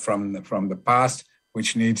from the past,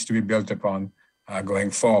 which needs to be built upon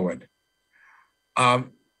going forward.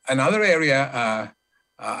 Another area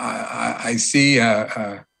I see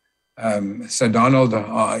Sir Donald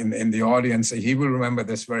in the audience. He will remember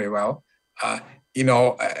this very well. The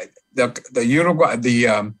Uruguay,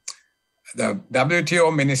 the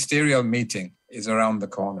WTO ministerial meeting is around the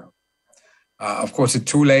corner. Of course, it's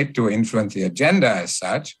too late to influence the agenda as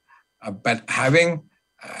such, but having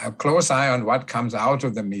a close eye on what comes out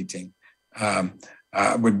of the meeting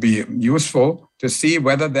would be useful to see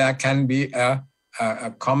whether there can be a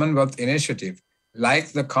Commonwealth initiative,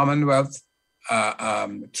 like the Commonwealth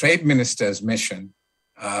Trade Ministers mission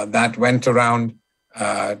that went around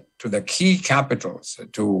to the key capitals,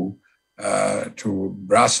 to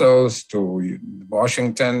Brussels, to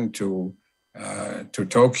Washington, to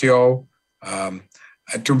Tokyo,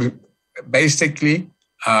 to basically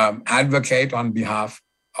advocate on behalf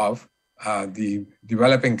of the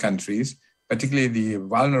developing countries, particularly the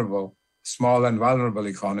vulnerable, small and vulnerable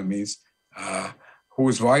economies,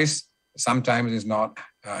 whose voice sometimes is not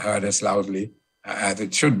heard as loudly as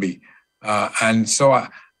it should be. And so I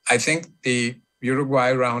think the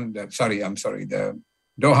Uruguay round, the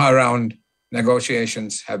Doha round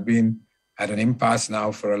negotiations have been at an impasse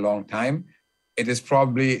now for a long time. It is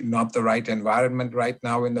probably not the right environment right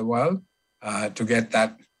now in the world to get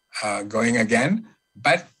that going again,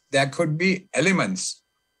 but there could be elements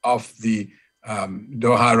of the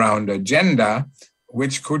Doha round agenda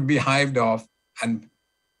which could be hived off and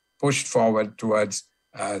pushed forward towards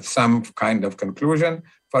some kind of conclusion.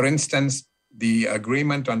 For instance, the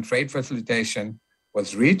agreement on trade facilitation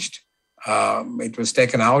was reached. It was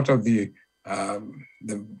taken out of the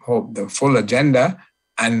full agenda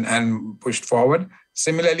and pushed forward.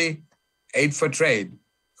 Similarly, aid for trade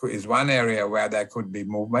is one area where there could be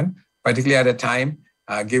movement, particularly at a time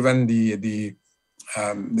given the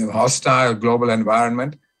hostile global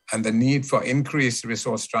environment and the need for increased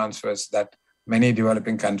resource transfers that many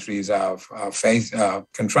developing countries are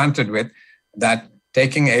confronted with, that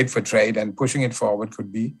taking aid for trade and pushing it forward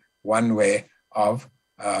could be one way of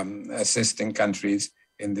assisting countries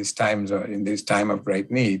in this time of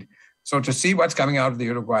great need. So to see what's coming out of the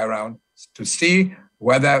Uruguay round, to see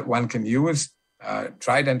whether one can use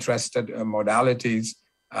tried and trusted modalities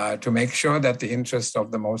to make sure that the interests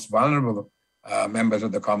of the most vulnerable members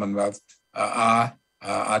of the Commonwealth are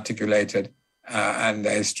articulated and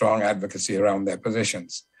there is strong advocacy around their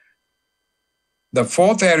positions. The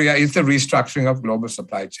fourth area is the restructuring of global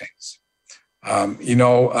supply chains.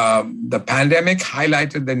 The pandemic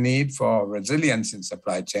highlighted the need for resilience in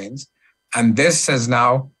supply chains, and this has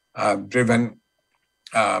now driven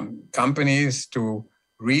companies to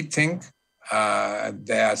rethink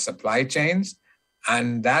their supply chains,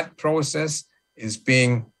 and that process is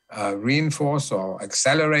being reinforced or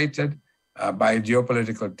accelerated by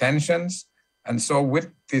geopolitical tensions. And so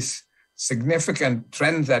with this significant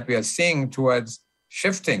trend that we are seeing towards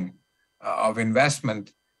shifting of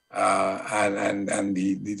investment and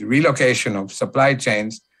the relocation of supply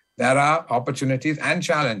chains, there are opportunities and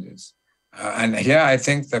challenges. And here I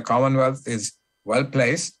think the Commonwealth is well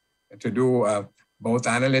placed to do both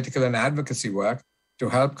analytical and advocacy work to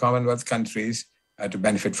help Commonwealth countries to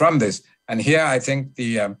benefit from this. And here I think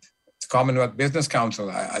the Commonwealth Business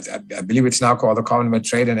Council, I believe it's now called the Commonwealth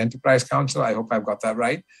Trade and Enterprise Council, I hope I've got that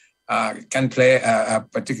right, can play a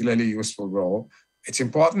particularly useful role. It's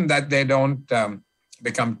important that they don't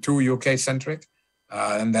become too UK-centric,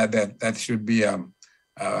 and that should be a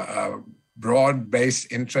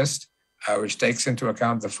broad-based interest which takes into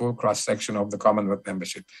account the full cross-section of the Commonwealth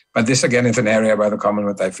membership. But this, again, is an area where the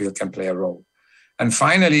Commonwealth, I feel, can play a role. And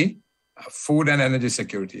finally, food and energy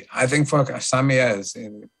security. I think for some years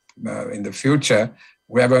in the future,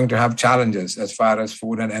 we are going to have challenges as far as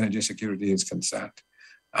food and energy security is concerned.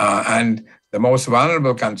 And the most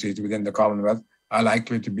vulnerable countries within the Commonwealth are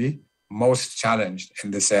likely to be most challenged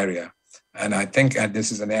in this area. And I think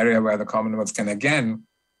this is an area where the Commonwealth can again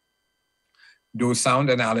do sound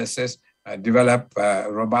analysis, develop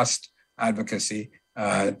robust advocacy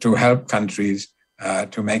to help countries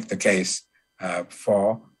to make the case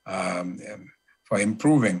for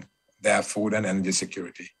improving their food and energy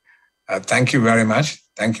security. Thank you very much.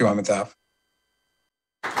 Thank you, Amitav.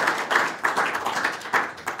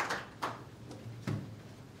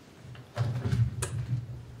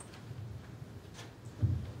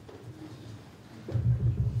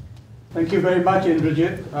 Thank you very much,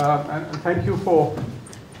 Indrajit, and thank you for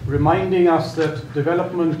reminding us that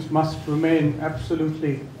development must remain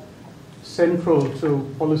absolutely central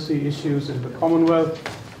to policy issues in the Commonwealth,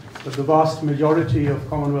 that the vast majority of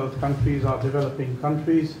Commonwealth countries are developing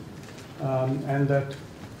countries, and that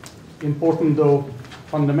important though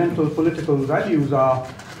fundamental political values are,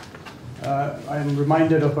 I am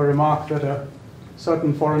reminded of a remark that a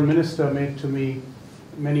certain foreign minister made to me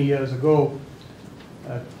many years ago,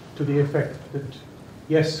 to the effect that,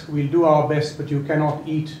 yes, we'll do our best, but you cannot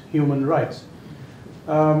eat human rights.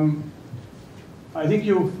 I think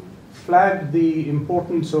you've flagged the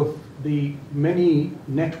importance of the many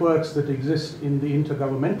networks that exist in the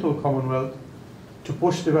intergovernmental Commonwealth to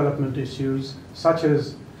push development issues, such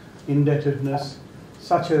as indebtedness,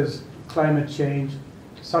 such as climate change,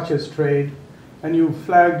 such as trade, and you've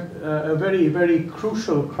flagged a very, very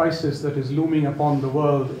crucial crisis that is looming upon the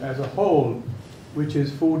world as a whole, which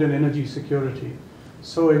is food and energy security,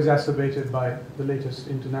 so exacerbated by the latest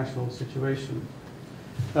international situation.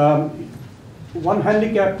 One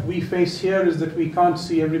handicap we face here is that we can't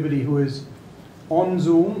see everybody who is on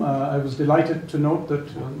Zoom. I was delighted to note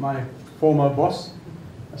that my former boss,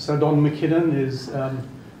 Sir Don McKinnon, is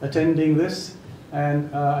attending this,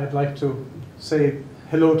 and I'd like to say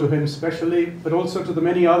hello to him specially, but also to the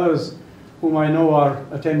many others whom I know are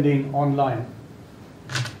attending online.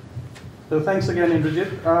 So thanks again,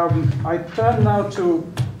 Indrajit. I turn now to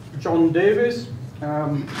Jon Davies,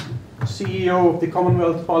 CEO of the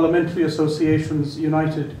Commonwealth Parliamentary Association's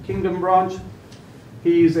United Kingdom branch.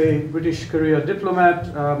 He is a British career diplomat,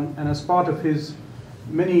 and as part of his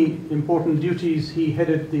many important duties, he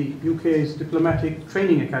headed the UK's Diplomatic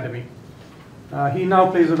Training Academy. He now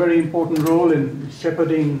plays a very important role in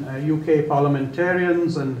shepherding UK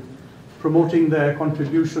parliamentarians and promoting their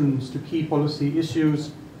contributions to key policy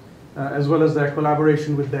issues, as well as their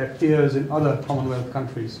collaboration with their peers in other Commonwealth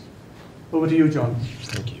countries. Over to you, Jon.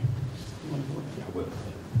 Thank you.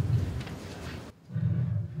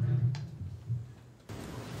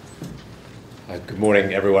 Good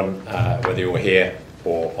morning, everyone, whether you're here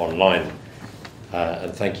or online.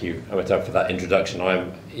 And thank you, Amitav, for that introduction.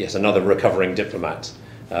 I'm, yes, another recovering diplomat,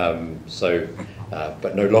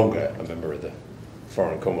 but no longer a member of the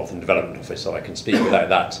Foreign, Commonwealth and Development Office, so I can speak without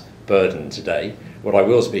that burden today. What I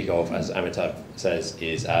will speak of, as Amitav says,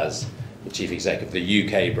 is as the Chief Exec of the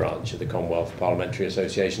UK branch of the Commonwealth Parliamentary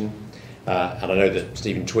Association. And I know that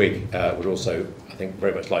Stephen Twigg would also, I think,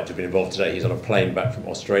 very much like to have been involved today. He's on a plane back from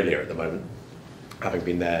Australia at the moment, having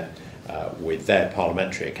been there with their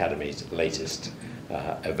Parliamentary Academy's latest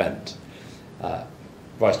event.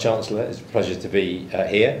 Vice-Chancellor, it's a pleasure to be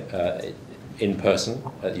here in person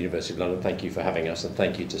at the University of London. Thank you for having us, and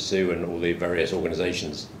thank you to Sue and all the various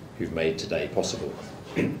organisations who've made today possible.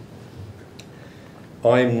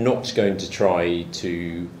 I'm not going to try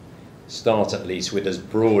to start at least with as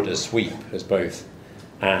broad a sweep as both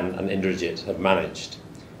Anne and Indrajit have managed.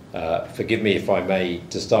 Forgive me if I may,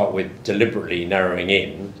 to start with deliberately narrowing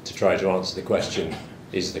in to try to answer the question,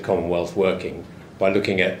 is the Commonwealth working, by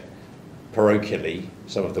looking at parochially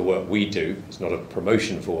some of the work we do. It's not a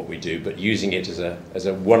promotion for what we do, but using it as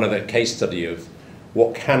a one other case study of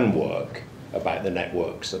what can work about the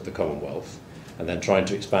networks of the Commonwealth, and then trying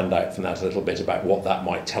to expand out from that a little bit about what that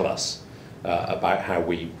might tell us about how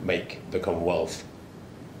we make the Commonwealth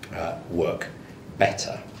work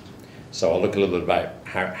better. So I'll look a little bit about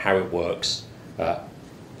how it works,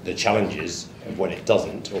 the challenges of when it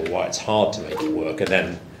doesn't, or why it's hard to make it work, and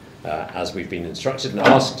then, as we've been instructed and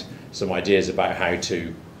asked, some ideas about how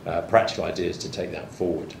to, practical ideas to take that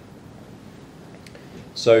forward.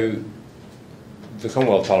 So the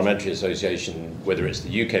Commonwealth Parliamentary Association, whether it's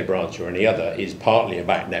the UK branch or any other, is partly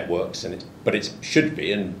about networks, but it should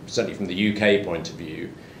be, and certainly from the UK point of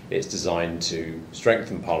view, it's designed to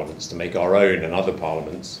strengthen parliaments, to make our own and other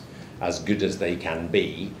parliaments as good as they can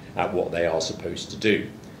be at what they are supposed to do.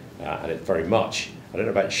 And it very much, I don't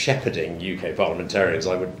know about shepherding UK parliamentarians,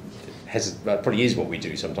 that probably is what we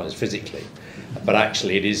do sometimes physically, but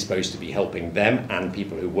actually it is supposed to be helping them and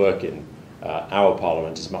people who work in our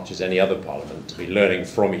Parliament as much as any other Parliament to be learning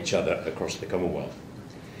from each other across the Commonwealth.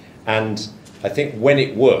 And I think when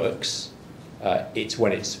it works, it's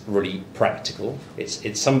when it's really practical.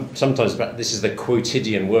 Sometimes this is the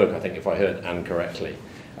quotidian work, I think, if I heard Anne correctly,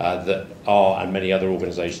 that our and many other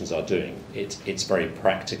organisations are doing. It's very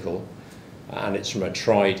practical, and it's from a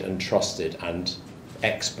tried and trusted and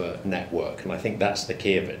expert network, and I think that's the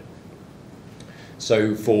key of it.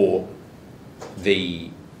 So for the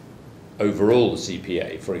overall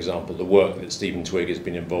CPA, for example, the work that Stephen Twigg has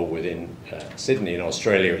been involved with in Sydney in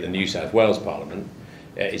Australia at the New South Wales Parliament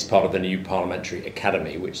is part of the new Parliamentary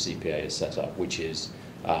Academy which CPA has set up, which is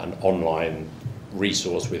an online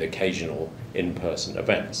resource with occasional in-person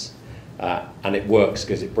events. And it works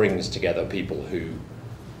because it brings together people who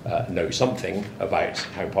know something about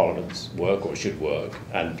how parliaments work or should work,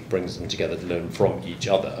 and brings them together to learn from each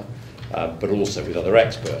other, but also with other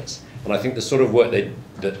experts. And I think the sort of work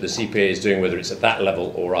that the CPA is doing, whether it's at that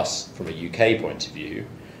level or us from a UK point of view,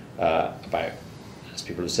 about, as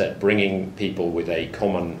people have said, bringing people with a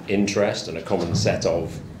common interest and a common set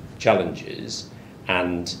of challenges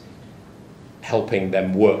and helping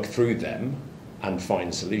them work through them and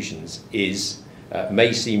find solutions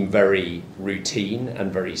may seem very routine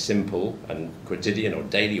and very simple and quotidian or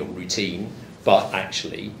daily or routine, but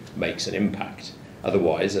actually makes an impact.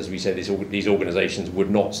 Otherwise, as we say, these organisations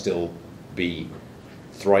would not still be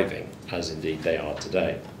thriving, as indeed they are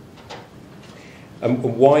today.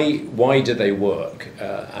 Why do they work?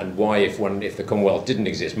 And why, if the Commonwealth didn't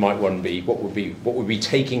exist, might one be? What would be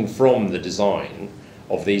taking from the design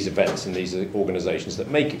of these events and these organisations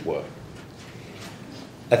that make it work?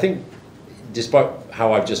 I think, despite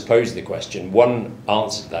how I've just posed the question, one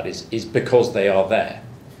answer to that is because they are there.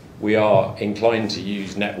 We are inclined to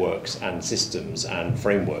use networks and systems and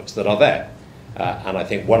frameworks that are there. And I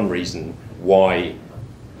think one reason why,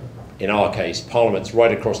 in our case, parliaments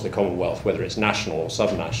right across the Commonwealth, whether it's national or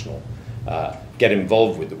subnational, get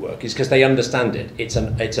involved with the work is because they understand it. It's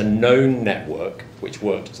a known network which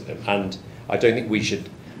works to them. And I don't think we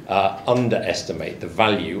should underestimate the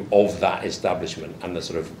value of that establishment and the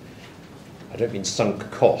sort of, I don't mean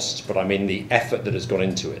sunk cost, but I mean the effort that has gone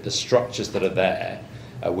into it, the structures that are there.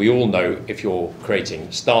 We all know if you're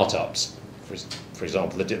creating startups, for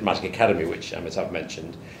example, the Diplomatic Academy, which Amitav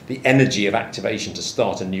mentioned, the energy of activation to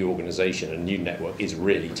start a new organisation, a new network, is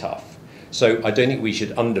really tough. So I don't think we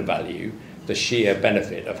should undervalue the sheer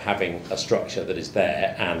benefit of having a structure that is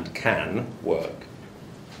there and can work.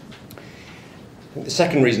 The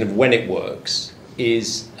second reason of when it works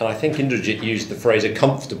is, and I think Indrajit used the phrase a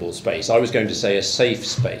comfortable space, I was going to say a safe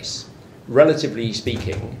space. Relatively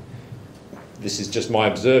speaking, this is just my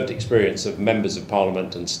observed experience of members of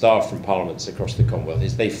Parliament and staff from parliaments across the Commonwealth,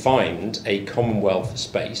 is they find a Commonwealth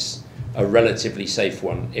space, a relatively safe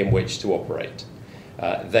one in which to operate.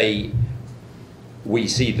 We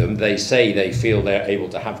see them, they say they feel they're able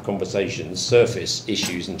to have conversations, surface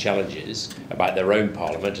issues and challenges about their own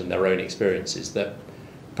Parliament and their own experiences that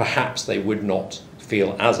perhaps they would not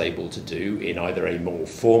feel as able to do in either a more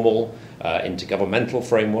formal intergovernmental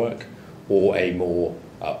framework or a more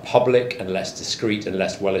public and less discreet and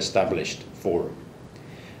less well-established forum.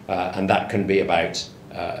 And that can be about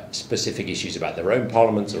specific issues about their own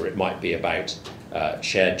parliaments, or it might be about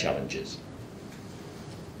shared challenges.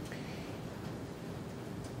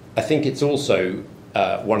 I think it's also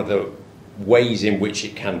one of the ways in which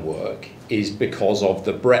it can work is because of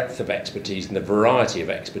the breadth of expertise and the variety of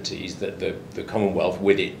expertise that the Commonwealth,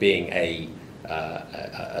 with it being a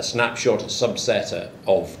snapshot, a subset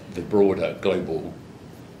of the broader global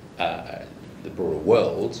the broader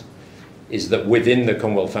world, is that within the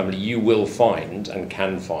Commonwealth family you will find and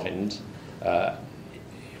can find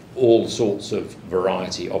all sorts of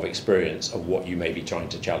variety of experience of what you may be trying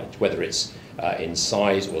to challenge, whether it's in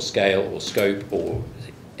size or scale or scope or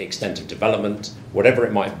extent of development, whatever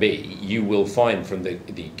it might be. You will find from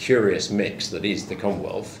the curious mix that is the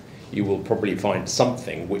Commonwealth, you will probably find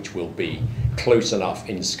something which will be close enough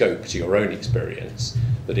in scope to your own experience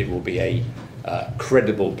that it will be a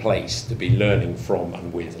credible place to be learning from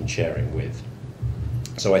and with and sharing with.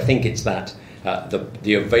 So I think it's that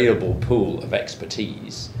the available pool of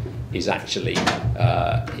expertise is actually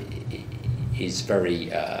is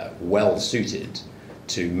very well suited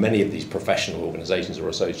to many of these professional organisations or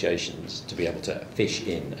associations to be able to fish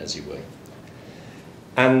in, as you will.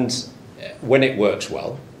 And when it works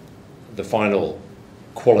well, the final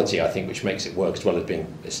quality I think which makes it work as well as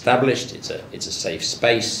being established, it's a safe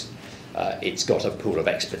space. It's got a pool of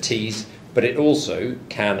expertise, but it also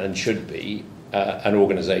can and should be an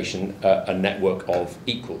organisation, a network of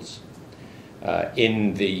equals.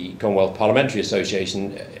 In the Commonwealth Parliamentary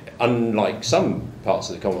Association, unlike some parts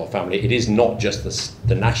of the Commonwealth family, it is not just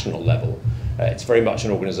the national level. It's very much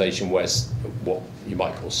an organisation where what you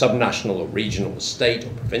might call subnational or regional or state or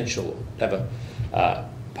provincial or whatever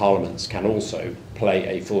parliaments can also play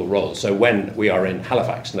a full role. So when we are in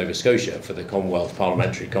Halifax, Nova Scotia for the Commonwealth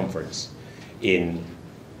Parliamentary Conference in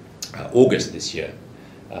August this year,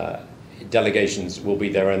 delegations will be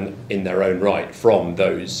there in their own right from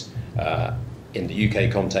those, in the UK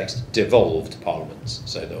context, devolved parliaments.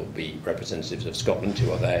 So there will be representatives of Scotland who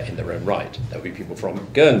are there in their own right. There will be people from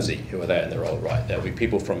Guernsey who are there in their own right. There will be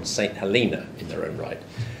people from St Helena in their own right.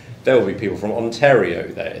 There will be people from Ontario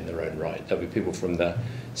there in their own right. There will be people from the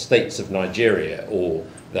states of Nigeria or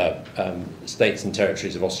the states and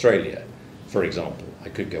territories of Australia, for example. I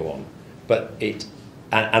could go on. But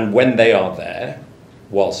and when they are there,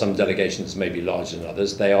 while some delegations may be larger than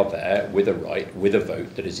others, they are there with a right, with a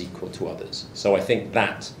vote that is equal to others. So I think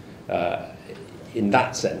that, in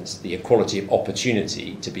that sense, the equality of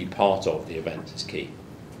opportunity to be part of the event is key.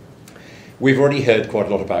 We've already heard quite a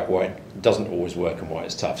lot about why it doesn't always work and why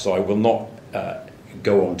it's tough, so I will not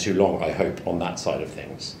go on too long, I hope, on that side of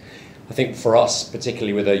things. I think for us,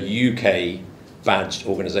 particularly with a UK badged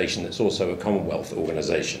organisation that's also a Commonwealth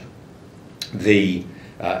organisation, the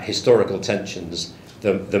historical tensions,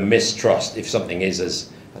 the mistrust, if something is, as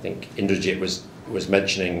I think Indrajit was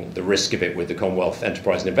mentioning, the risk of it with the Commonwealth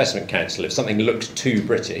Enterprise and Investment Council, if something looks too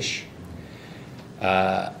British,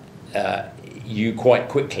 you quite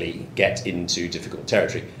quickly get into difficult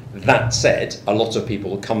territory. That said, a lot of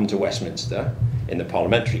people come to Westminster in the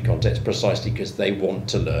parliamentary context precisely because they want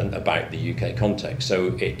to learn about the UK context.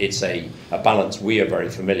 So it's a balance we are very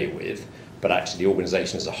familiar with, but actually the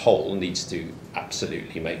organisation as a whole needs to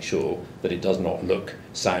absolutely make sure that it does not look,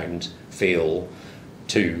 sound, feel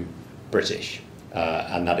too British.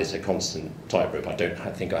 And that is a constant tightrope. I don't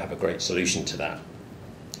think I have a great solution to that,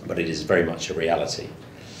 but it is very much a reality.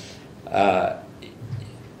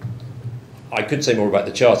 I could say more about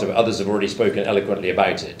the Charter, but others have already spoken eloquently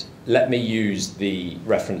about it. Let me use the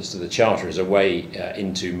reference to the Charter as a way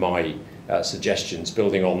into my suggestions,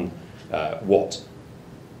 building on what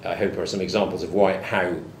I hope are some examples of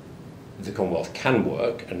how the Commonwealth can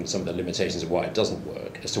work and some of the limitations of why it doesn't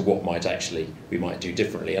work, as to what we might do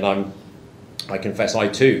differently. And I confess I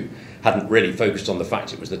too hadn't really focused on the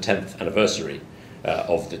fact it was the 10th anniversary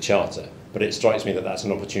of the Charter, but it strikes me that that's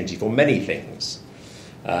an opportunity for many things.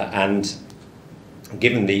 And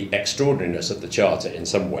given the extraordinariness of the Charter in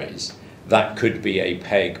some ways, that could be a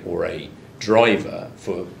peg or a driver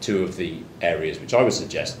for two of the areas which I would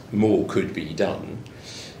suggest more could be done.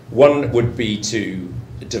 One would be to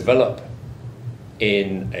develop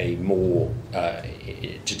to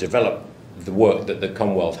develop the work that the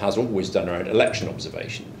Commonwealth has always done around election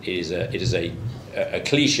observation. It is a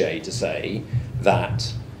cliche to say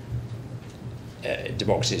that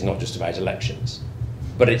democracy is not just about elections,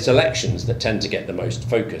 but it's elections that tend to get the most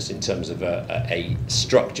focus in terms of a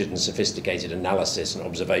structured and sophisticated analysis and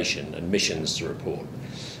observation and missions to report.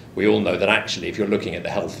 We all know that actually if you're looking at the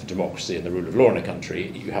health of democracy and the rule of law in a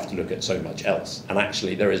country, you have to look at so much else. And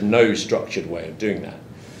actually there is no structured way of doing that.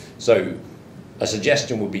 So a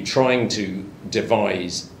suggestion would be trying to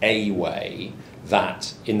devise a way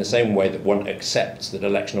that, in the same way that one accepts that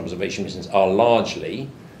election observation missions are largely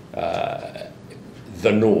the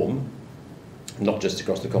norm, not just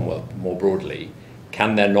across the Commonwealth, but more broadly,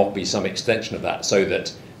 can there not be some extension of that so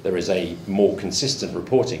that there is a more consistent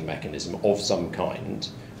reporting mechanism of some kind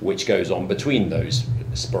which goes on between those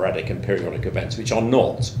sporadic and periodic events, which are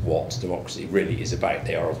not what democracy really is about.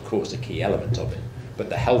 They are, of course, a key element of it, but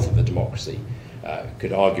the health of the democracy could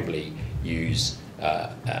arguably use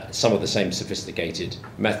some of the same sophisticated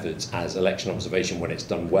methods as election observation, when it's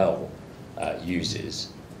done well, uses.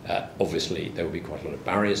 Obviously, there will be quite a lot of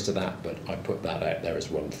barriers to that, but I put that out there as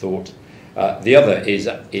one thought. The other is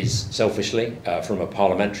selfishly, from a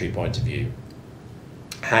parliamentary point of view,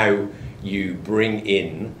 how you bring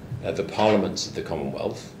in the parliaments of the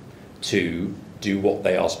Commonwealth to do what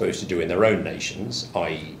they are supposed to do in their own nations,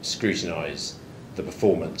 i.e. scrutinise the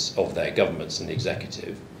performance of their governments and the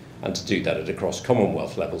executive, and to do that at a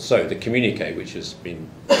cross-Commonwealth level. So the communique, which has been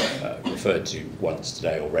referred to once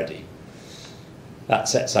today already, that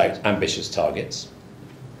sets out ambitious targets.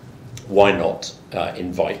 Why not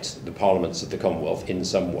invite the parliaments of the Commonwealth in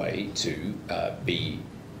some way to be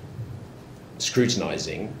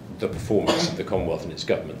scrutinising the performance of the Commonwealth and its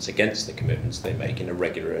governments against the commitments they make in a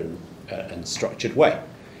regular and structured way,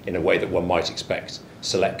 in a way that one might expect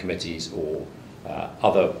select committees or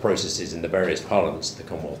other processes in the various parliaments of the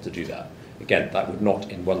Commonwealth to do that. Again, that would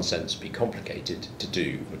not in one sense be complicated to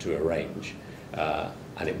do or to arrange,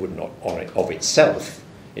 and it would not of itself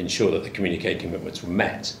ensure that the communique commitments were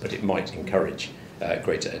met, but it might encourage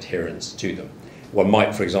greater adherence to them. One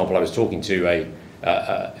might, for example, I was talking to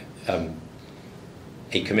a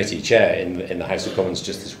committee chair in the House of Commons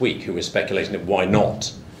just this week who was speculating that why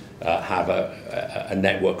not have a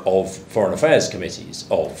network of foreign affairs committees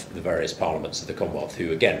of the various parliaments of the Commonwealth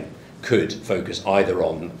who, again, could focus either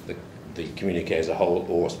on the communique as a whole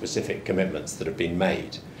or specific commitments that have been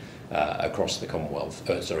made across the Commonwealth,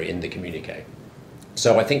 in the communique.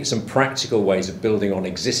 So I think some practical ways of building on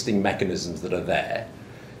existing mechanisms that are there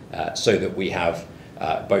so that we have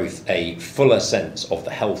both a fuller sense of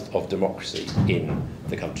the health of democracy in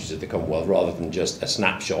the countries of the Commonwealth rather than just a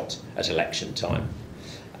snapshot at election time,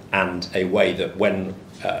 and a way that when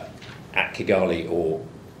at Kigali or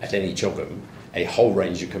at any CHOGM a whole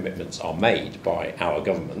range of commitments are made by our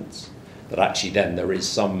governments, that actually then there is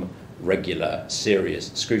some regular,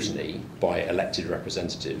 serious scrutiny by elected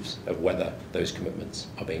representatives of whether those commitments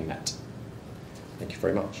are being met. Thank you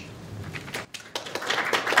very much.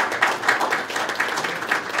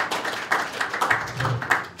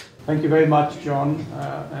 Thank you very much, John,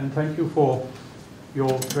 and thank you for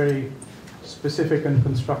your very specific and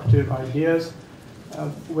constructive ideas.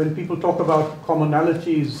 When people talk about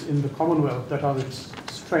commonalities in the Commonwealth that are its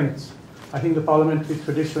strengths, I think the parliamentary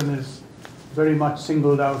tradition is very much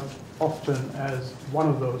singled out often as one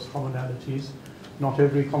of those commonalities. Not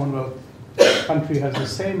every Commonwealth country has the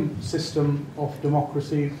same system of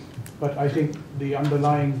democracy, but I think the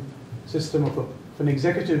underlying system of an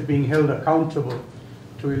executive being held accountable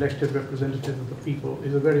to elected representatives of the people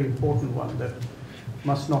is a very important one that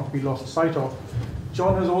must not be lost sight of.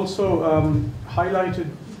 John has also highlighted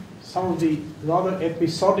some of the rather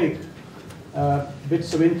episodic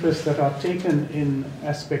bits of interest that are taken in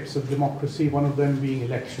aspects of democracy, one of them being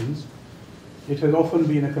elections. It has often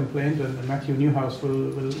been a complaint, and Matthew Newhouse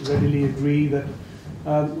will readily agree, that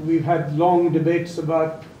we've had long debates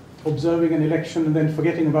about observing an election and then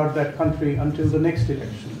forgetting about that country until the next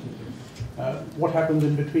election. What happens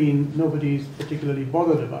in between, nobody's particularly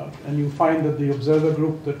bothered about. And you find that the observer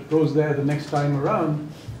group that goes there the next time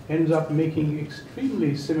around ends up making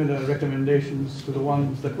extremely similar recommendations to the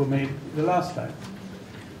ones that were made the last time.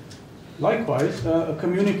 Likewise, a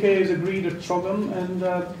communique is agreed at CHOGM and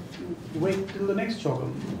wait till the next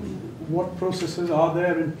CHOGM. What processes are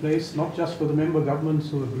there in place, not just for the member governments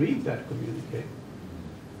who agreed that communique,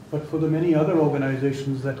 but for the many other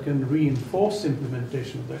organizations that can reinforce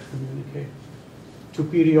implementation of that communique, to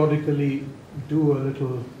periodically do a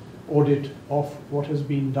little audit of what has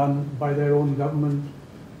been done by their own government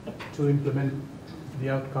to implement the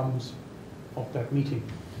outcomes of that meeting.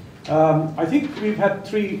 I think we've had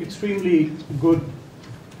 3 extremely good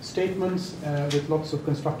statements with lots of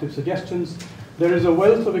constructive suggestions. There is a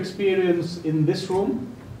wealth of experience in this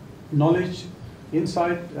room, knowledge,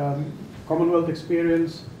 insight, Commonwealth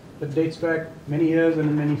experience that dates back many years and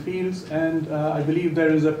in many fields, and I believe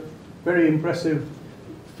there is a very impressive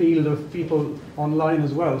field of people online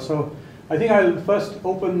as well. So I think I'll first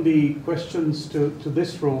open the questions to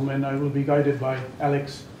this room, and I will be guided by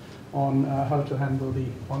Alex on how to handle the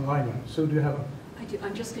online one. So do you have a... I do.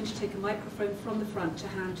 I'm just going to take a microphone from the front to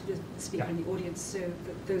hand to the speaker in the audience so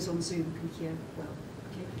that those on Zoom can hear well.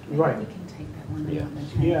 Okay. Maybe Right. we can take that one.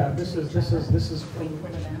 Yeah, this is. Will you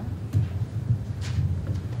put it out?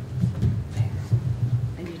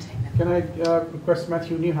 And you take that. Can I request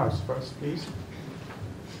Matthew Newhouse first, please?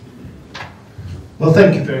 Well,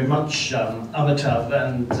 thank you very much, Amitav,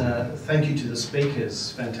 and thank you to the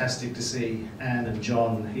speakers. Fantastic to see Anne and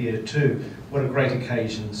John here too. What a great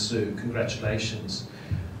occasion, Sue. Congratulations.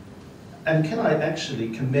 And can I actually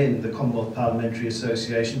commend the Commonwealth Parliamentary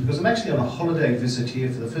Association, because I'm actually on a holiday visit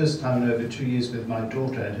here for the first time in over 2 years with my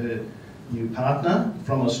daughter and her new partner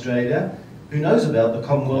from Australia, who knows about the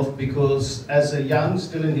Commonwealth because as a young,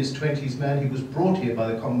 still in his 20s man, he was brought here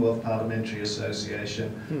by the Commonwealth Parliamentary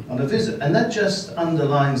Association on a visit. And that just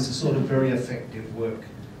underlines the sort of very effective work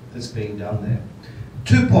that's being done there.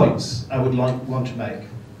 2 points I would want to make.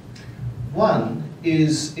 One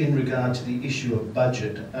is in regard to the issue of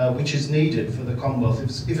budget, which is needed for the Commonwealth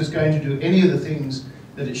if it's going to do any of the things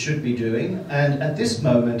that it should be doing. And at this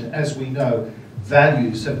moment, as we know,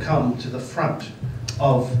 values have come to the front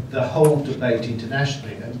of the whole debate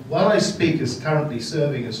internationally. And while I speak as currently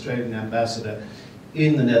serving Australian ambassador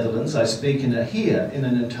in the Netherlands, I speak here in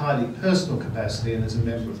an entirely personal capacity and as a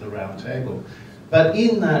member of the Round Table. But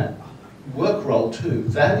in that work role too,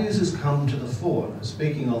 values has come to the fore. I'm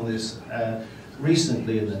speaking on this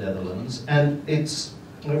recently in the Netherlands, and it's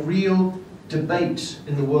a real debate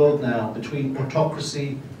in the world now between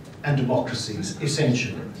autocracy and democracies,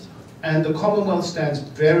 essentially. And the Commonwealth stands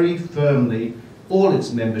very firmly all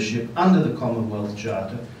its membership under the Commonwealth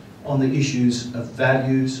Charter on the issues of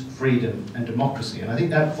values, freedom and democracy. And I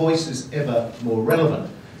think that voice is ever more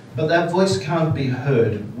relevant. But that voice can't be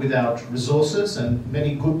heard without resources, and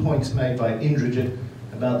many good points made by Indrajit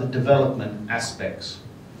about the development aspects.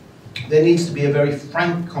 There needs to be a very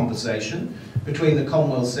frank conversation between the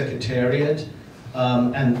Commonwealth Secretariat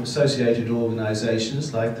and associated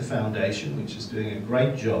organisations like the Foundation, which is doing a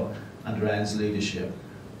great job under Anne's leadership,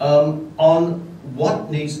 on what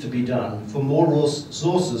needs to be done for more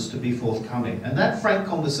resources to be forthcoming. And that frank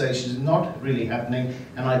conversation is not really happening,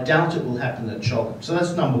 and I doubt it will happen at CHOGM. So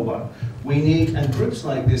that's number one. We need, and groups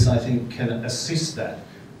like this I think can assist that,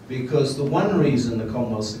 because the one reason the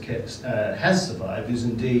Commonwealth has survived is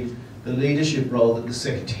indeed the leadership role that the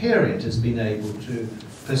Secretariat has been able to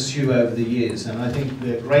pursue over the years, and I think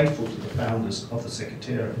we're grateful to the founders of the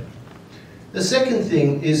Secretariat. The second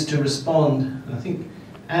thing is to respond, and I think,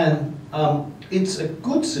 Anne, it's a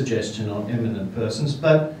good suggestion on eminent persons,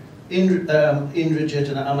 but Indrajit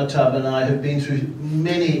and Amitav and I have been through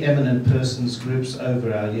many eminent persons groups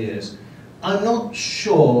over our years. I'm not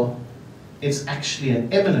sure it's actually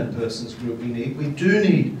an eminent persons group we need. We do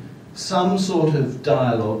need some sort of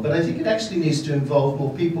dialogue, but I think it actually needs to involve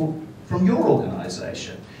more people from your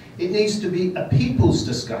organisation. It needs to be a people's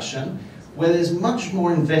discussion where there's much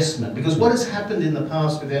more investment, because what has happened in the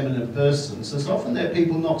past with eminent persons is often they're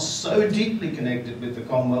people not so deeply connected with the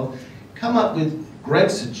Commonwealth, come up with great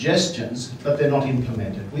suggestions, but they're not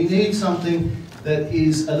implemented. We need something that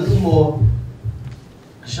is a little more,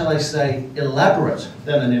 shall I say, elaborate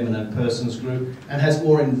than an eminent persons group, and has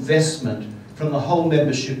more investment from the whole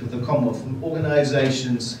membership of the Commonwealth, from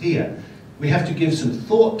organisations here. We have to give some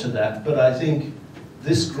thought to that, but I think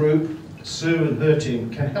this group, Sue and her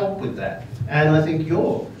team, can help with that. And I think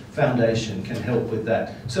your foundation can help with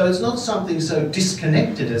that. So it's not something so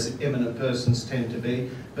disconnected as eminent persons tend to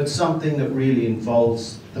be, but something that really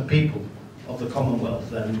involves the people of the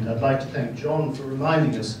Commonwealth. And I'd like to thank Jon for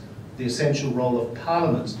reminding us the essential role of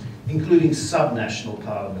parliaments, including subnational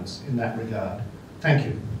parliaments, in that regard. Thank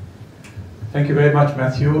you. Thank you very much,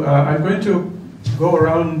 Matthew. I'm going to go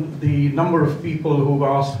around the number of people who've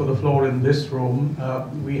asked for the floor in this room.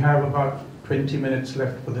 We have about 20 minutes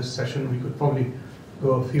left for this session. We could probably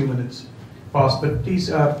go a few minutes past, but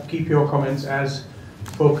please keep your comments as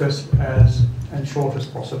focused and short as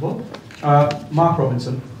possible. Mark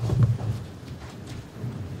Robinson.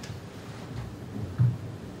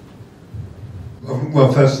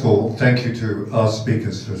 Well, first of all, thank you to our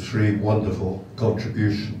speakers for 3 wonderful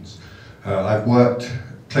contributions. I've worked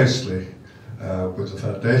closely with the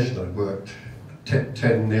Foundation. I've worked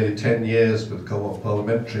nearly 10 years with the Commonwealth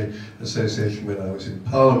Parliamentary Association when I was in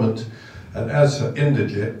Parliament. And as for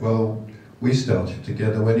Indrajit, well, we started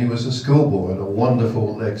together when he was a schoolboy and a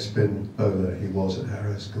wonderful leg spin bowler he was at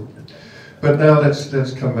Harrow School. But now let's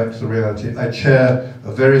come back to the reality. I chair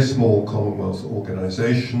a very small Commonwealth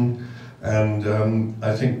organisation, and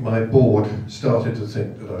I think my board started to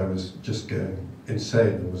think that I was just going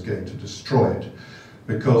insane and was going to destroy it.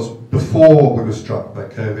 Because before we were struck by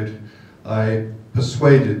COVID, I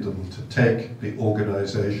persuaded them to take the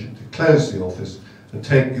organisation, to close the office and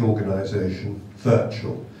take the organisation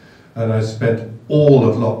virtual. And I spent all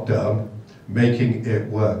of lockdown making it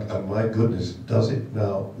work, and my goodness, does it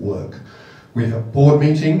now work. We have board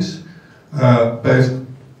meetings, both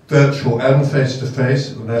virtual and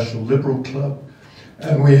face-to-face at the National Liberal Club,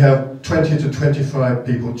 and we have 20 to 25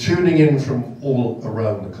 people tuning in from all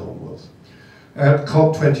around the Commonwealth. At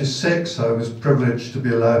COP26, I was privileged to be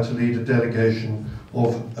allowed to lead a delegation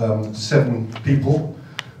of 7 people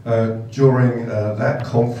during that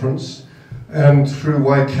conference. And through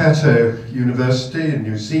Waikato University in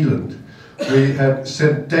New Zealand, we had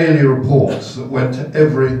sent daily reports that went to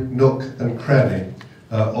every nook and cranny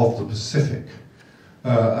of the Pacific.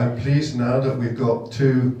 I'm pleased now that we've got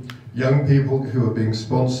 2 young people who are being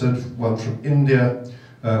sponsored, one from India,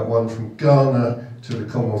 one from Ghana, to the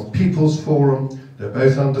Commonwealth People's Forum. They're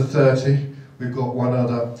both under 30. We've got one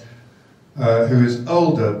other who is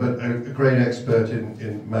older, but a great expert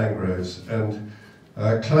in mangroves. And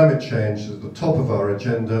climate change is at the top of our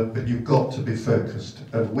agenda, but you've got to be focused.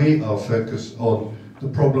 And we are focused on the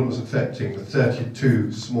problems affecting the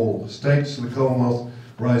 32 small states of the Commonwealth,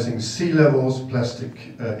 rising sea levels, plastic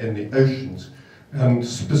in the oceans, and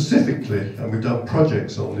specifically, and we've done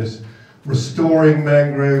projects on this, restoring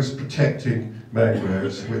mangroves, protecting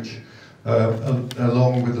mangroves, which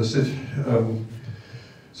along with the citizen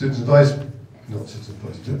advice, not citizen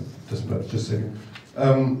advice, doesn't matter, just a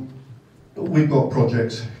second. We've got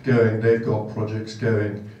projects going, they've got projects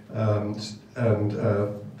going, and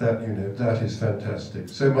that is fantastic.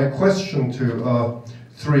 So my question to our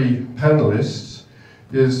three panelists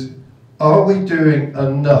is, are we doing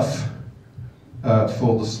enough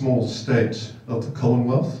for the small states of the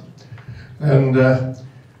Commonwealth? And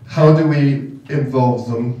how do we involve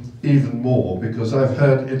them even more? Because I've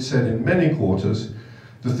heard it said in many quarters,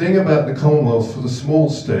 the thing about the Commonwealth for the small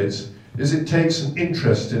states is it takes an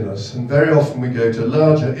interest in us, and very often we go to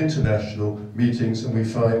larger international meetings and we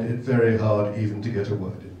find it very hard even to get a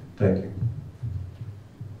word in. Thank you.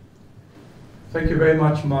 Thank you very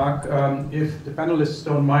much, Mark. If the panelists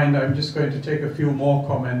don't mind, I'm just going to take a few more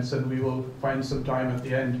comments, and we will find some time at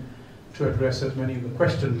the end to address as many of the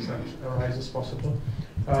questions that arise as possible.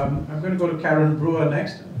 I'm going to go to Karen Brewer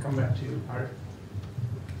next, and I'll come back to you, Arif.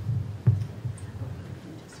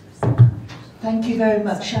 Thank you very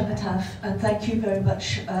much, Amitav, and thank you very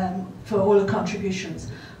much for all the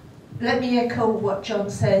contributions. Let me echo what Jon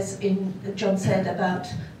said about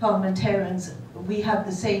parliamentarians. We have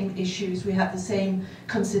the same issues, we have the same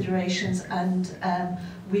considerations, and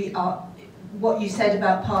what you said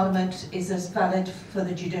about Parliament is as valid for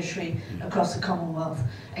the judiciary across the Commonwealth,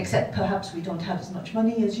 except perhaps we don't have as much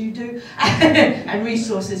money as you do, and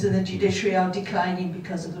resources in the judiciary are declining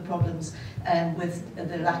because of the problems with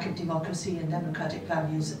the lack of democracy and democratic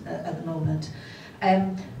values at the moment.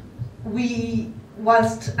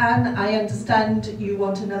 Whilst, Anne, I understand you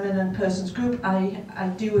want an eminent persons group,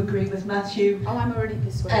 I do agree with Matthew. Oh, I'm already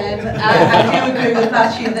persuaded. I do agree with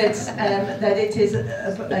Matthew that it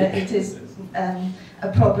is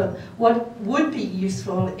a problem. What would be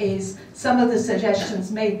useful is some of the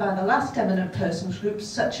suggestions made by the last eminent persons group,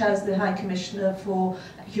 such as the High Commissioner for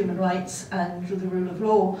Human Rights and the Rule of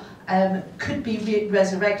Law, could be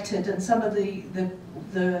resurrected, and some of the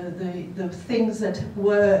things that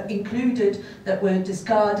were included that were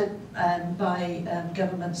discarded by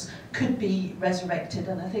governments could be resurrected,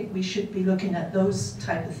 and I think we should be looking at those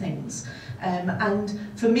type of things. And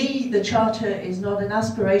for me, the Charter is not an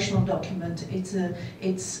aspirational document, it's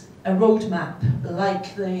a roadmap,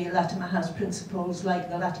 like the Latimer House principles, like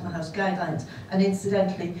the Latimer House guidelines. And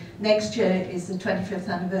incidentally, next year is the 25th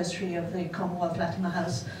anniversary of the Commonwealth Latimer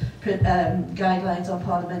House guidelines on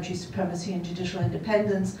parliamentary supremacy and judicial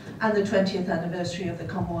independence, and the 20th anniversary of the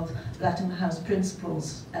Commonwealth Latimer House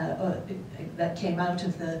principles that came out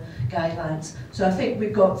of the guidelines. So I think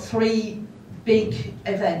we've got three big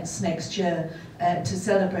events next year to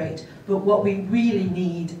celebrate, but what we really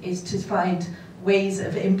need is to find ways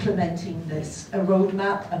of implementing this, a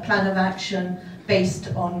roadmap, a plan of action based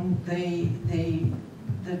on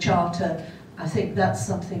the Charter. I think that's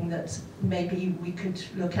something that maybe we could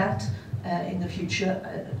look at in the future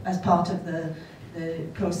as part of the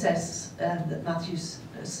process that Matthew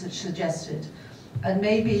suggested. And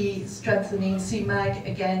maybe strengthening CMAG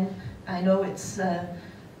again. I know it's a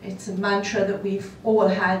mantra that we've all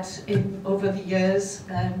had over the years.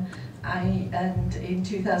 And in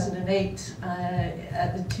 2008,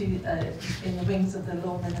 in the wings of the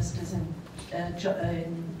Law Ministers in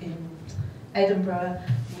Edinburgh,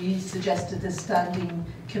 we suggested a standing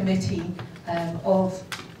committee of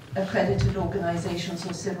accredited organisations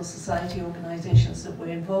or civil society organisations that were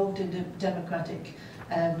involved in the democratic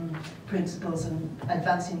principles and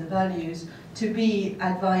advancing the values to be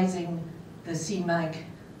advising the CMAG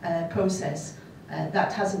process.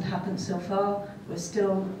 That hasn't happened so far. We're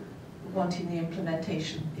still wanting the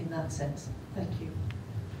implementation in that sense. Thank you.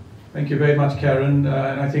 Thank you very much, Karen.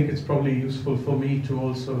 And I think it's probably useful for me to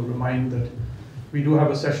also remind that we do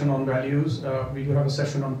have a session on values, we do have a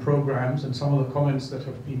session on programs, and some of the comments that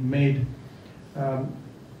have been made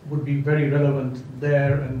would be very relevant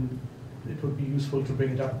there, and it would be useful to bring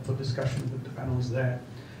it up for discussion with the panels there.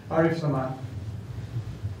 Arif Zaman.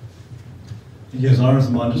 Yes, Arif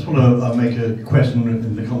Zaman. I just want to make a question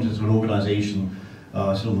in the context of an organisation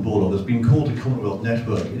still on the board of. That's been called the Commonwealth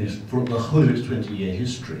Network for the whole of its 20-year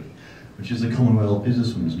history, which is the Commonwealth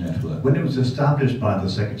Businessmen's Network. When it was established by the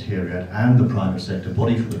Secretariat and the private sector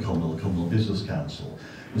body for the Commonwealth Business Council,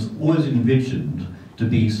 it was always envisioned to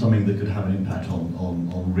be something that could have an impact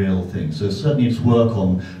on real things. So certainly its work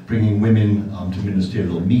on bringing women to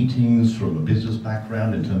ministerial meetings from a business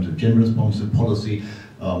background in terms of gender-responsive policy,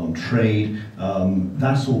 on trade,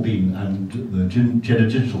 that's all been, and the gender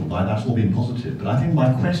digital, that's all been positive. But I think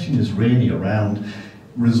my question is really around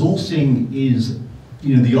resourcing is,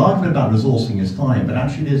 the argument about resourcing is fine, but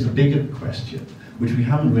actually there's a bigger question, which we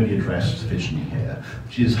haven't really addressed sufficiently here,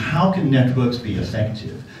 which is how can networks be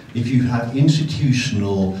effective if you have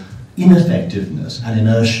institutional ineffectiveness and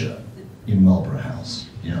inertia in Marlborough House?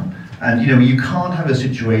 And you can't have a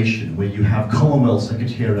situation where you have Commonwealth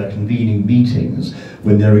Secretariat convening meetings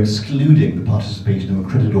when they're excluding the participation of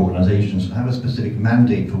accredited organisations and have a specific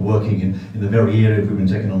mandate for working in the very area of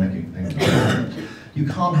women's economic empowerment. You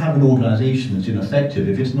can't have an organisation that's ineffective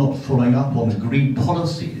if it's not following up on agreed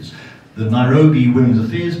policies. The Nairobi Women's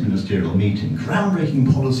Affairs Ministerial meeting,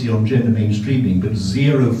 groundbreaking policy on gender mainstreaming, but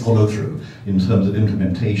zero follow-through in terms of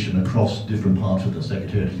implementation across different parts of the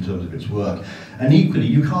Secretariat in terms of its work. And equally,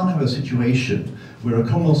 you can't have a situation where a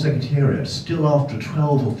Commonwealth Secretariat, still after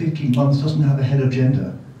 12 or 15 months, doesn't have a head of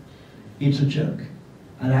gender. It's a joke.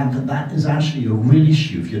 And that is actually a real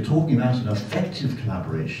issue if you're talking about an effective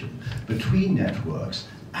collaboration between networks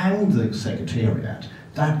and the Secretariat.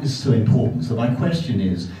 That is so important. So my question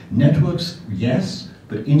is, networks, yes,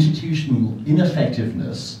 but institutional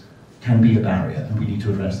ineffectiveness can be a barrier, and we need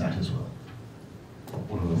to address that as well.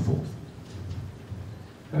 What are the thoughts?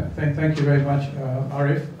 Thank you very much,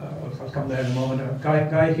 Arif. I'll come there in a moment.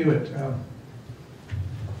 Guy Hewitt.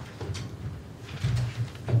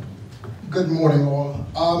 Good morning, all.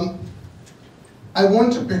 I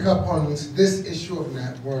want to pick up on this issue of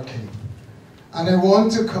networking. And I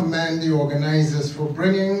want to commend the organizers for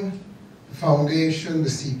bringing the foundation, the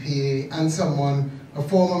CPA, and a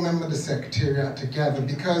former member of the Secretariat together,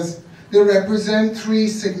 because they represent three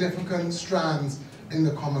significant strands in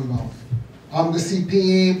the Commonwealth. The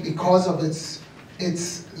CPA, because of its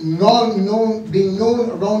being known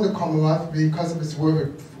around the Commonwealth because of its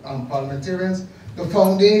work with parliamentarians, the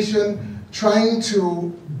foundation trying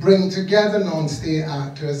to bring together non-state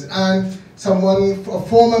actors, and a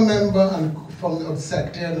former member and of the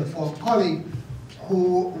Secretariat and a former colleague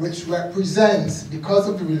which represents, because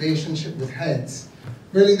of the relationship with heads,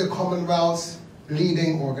 really the Commonwealth's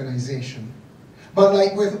leading organization. But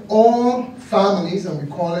like with all families, and we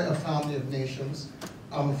call it a family of nations,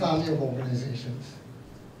 a family of organizations,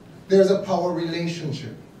 there's a power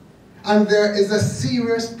relationship. And there is a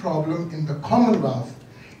serious problem in the Commonwealth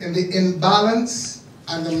in the imbalance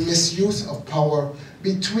and the misuse of power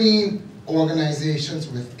between organizations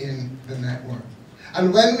within the network.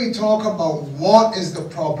 And when we talk about what is the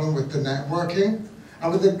problem with the networking,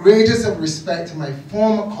 and with the greatest of respect to my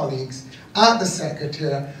former colleagues at the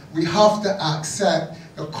Secretariat, we have to accept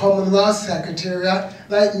the Commonwealth Secretariat,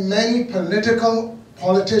 like many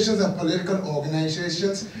politicians and political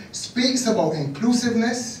organizations, speaks about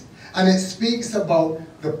inclusiveness, and it speaks about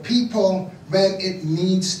the people when it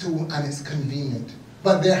needs to and it's convenient.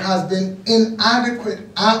 But there has been inadequate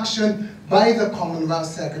action by the Commonwealth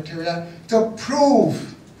Secretariat to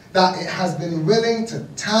prove that it has been willing to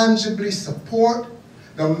tangibly support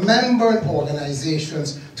the member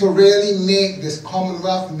organizations to really make this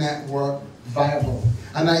Commonwealth network viable.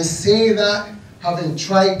 And I say that having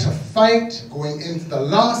tried to fight going into the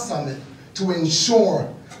last summit to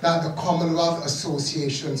ensure that the Commonwealth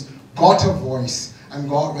associations got a voice and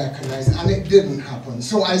got recognized, and it didn't happen.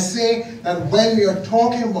 So I say that when we are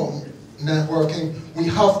talking about networking, we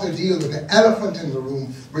have to deal with the elephant in the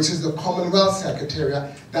room, which is the Commonwealth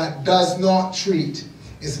Secretariat that does not treat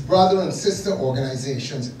its brother and sister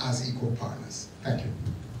organizations as equal partners. Thank you.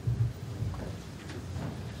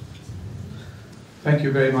 Thank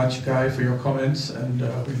you very much, Guy, for your comments, and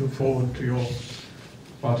we look forward to your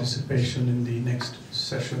participation in the next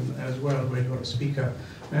session as well, where you're a speaker.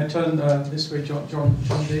 May I turn this way, Jon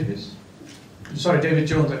Davies? Sorry, David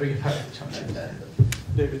Jones, I beg your pardon.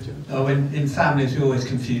 David Jones. Oh, in families we always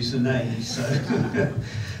confuse the names, so.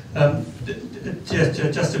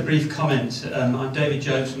 Just a brief comment. I'm David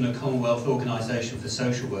Jones from the Commonwealth Organisation for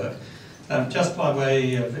Social Work. Just by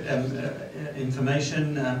way of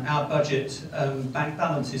information, our budget bank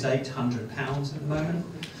balance is £800 at the moment.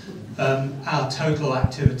 Our total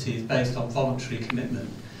activity is based on voluntary commitment.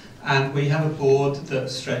 And we have a board that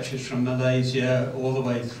stretches from Malaysia all the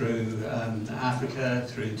way through Africa,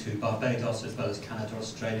 through to Barbados, as well as Canada,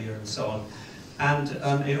 Australia, and so on. And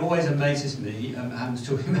it always amazes me, I'm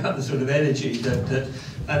talking about the sort of energy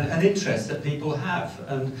and interest that people have.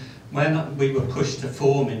 And when we were pushed to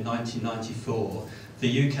form in 1994,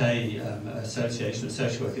 the UK Association of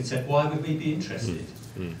Social Workers said, why would we be interested?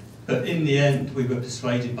 But in the end, we were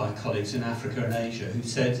persuaded by colleagues in Africa and Asia who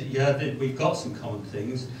said, yeah, we've got some common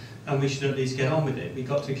things, and we should at least get on with it. We've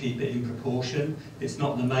got to keep it in proportion. It's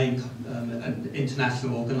not the main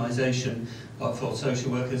international organisation for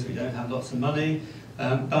social workers. We don't have lots of money,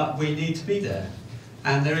 but we need to be there.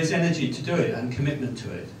 And there is energy to do it and commitment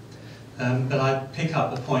to it. But I pick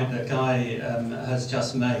up the point that Guy has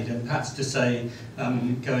just made, and perhaps to say,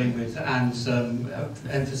 going with Anne's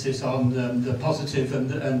emphasis on the positive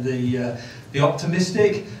and the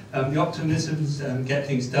optimistic, the optimism get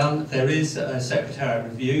things done. There is a Secretariat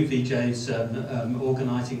review, VJ's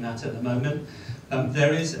organising that at the moment.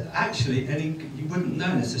 There is actually, you wouldn't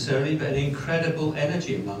know necessarily, but an incredible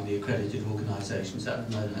energy among the accredited organisations at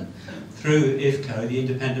the moment. Through IFCO, the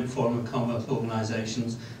Independent Forum of Commonwealth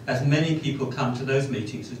Organisations, as many people come to those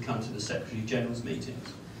meetings as come to the Secretary-General's meetings.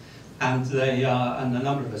 And they are, and a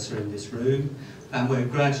number of us are in this room, and we're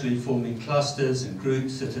gradually forming clusters and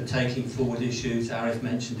groups that are taking forward issues. Arif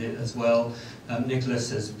mentioned it as well.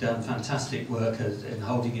 Nicholas has done fantastic work in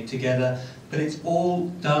holding it together, but it's all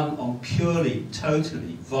done on purely,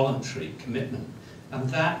 totally voluntary commitment, and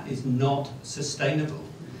that is not sustainable.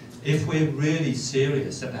 If we're really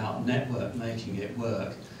serious about network making it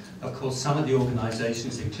work, of course some of the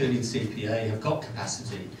organisations, including CPA, have got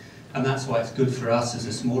capacity, and that's why it's good for us as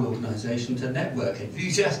a small organisation to network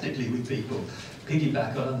enthusiastically with people,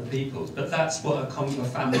 piggyback on other people's. But that's what a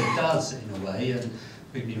Commonwealth family does in a way, and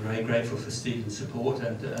we've been very grateful for Stephen's support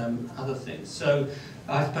and other things. So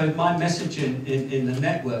I suppose my message in the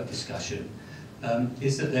network discussion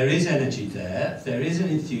is that there is energy there is an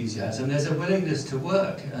enthusiasm, there's a willingness to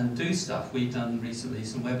work and do stuff. We've done recently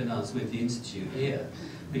some webinars with the Institute here.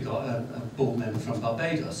 We've got a board member from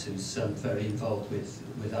Barbados who's very involved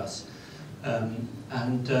with us. But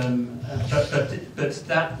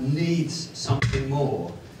that needs something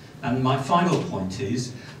more. And my final point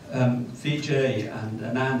is, Vijay and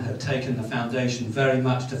Anne have taken the foundation very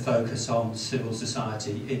much to focus on civil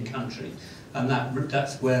society in country, and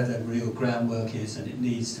that's where the real groundwork is, and it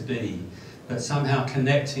needs to be. But somehow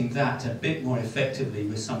connecting that a bit more effectively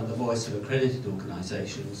with some of the voice of accredited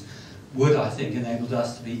organisations would, I think, enable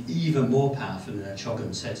us to be even more powerful in a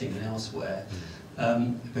CHOGM setting and elsewhere.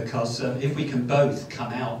 Because if we can both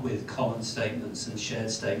come out with common statements and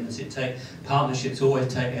shared statements, partnerships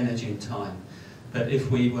always take energy and time. But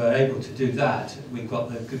if we were able to do that, we've got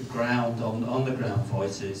the good ground on the ground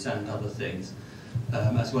voices and other things,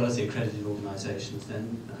 as well as the accredited organisations,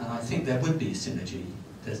 then I think there would be a synergy.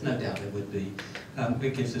 There's no doubt there would be.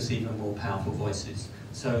 It gives us even more powerful voices.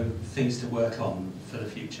 So things to work on for the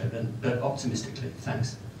future, but optimistically.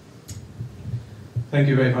 Thanks. Thank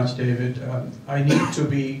you very much, David. I need to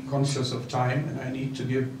be conscious of time, and I need to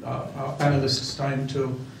give our panelists time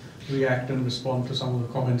to react and respond to some of the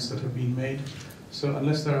comments that have been made. So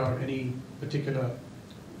unless there are any particular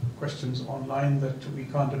questions online that we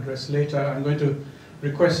can't address later, I'm going to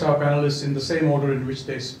request our panelists, in the same order in which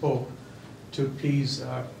they spoke, to please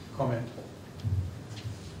comment.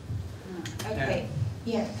 Okay.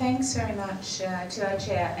 Yeah, thanks very much to our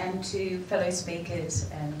chair and to fellow speakers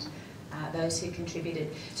and those who contributed.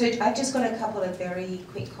 So I've just got a couple of very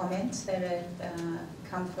quick comments that have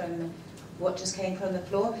come from what just came from the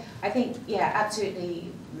floor. I think, yeah,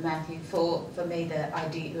 absolutely, Matthew, for me the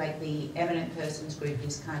idea, like the eminent persons group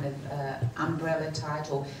is kind of umbrella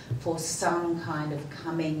title for some kind of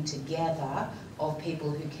coming together of people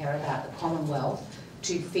who care about the Commonwealth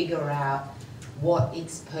to figure out what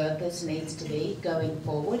its purpose needs to be going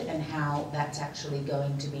forward and how that's actually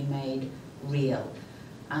going to be made real.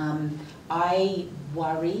 I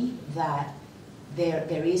worry that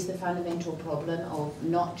there is the fundamental problem of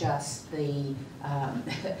not just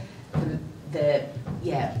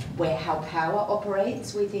where how power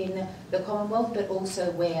operates within the Commonwealth, but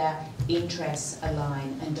also where interests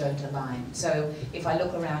align and don't align. So if I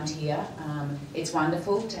look around here, it's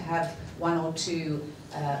wonderful to have one or two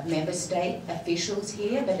member state officials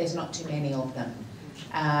here, but there's not too many of them.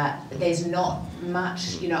 There's not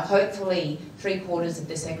much, hopefully 3/4 of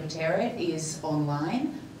the Secretariat is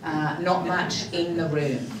online, not much in the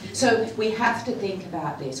room. So we have to think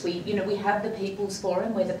about this. We have the People's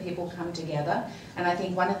Forum where the people come together, and I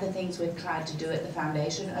think one of the things we've tried to do at the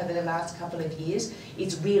Foundation over the last couple of years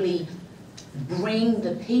is really bring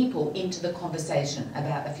the people into the conversation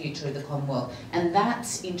about the future of the Commonwealth. And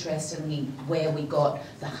that's interestingly where we got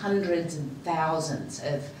the hundreds and thousands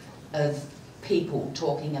of people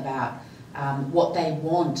talking about what they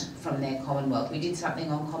want from their Commonwealth. We did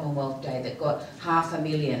something on Commonwealth Day that got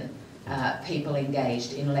 500,000 people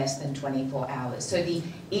engaged in less than 24 hours. So the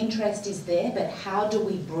interest is there, but how do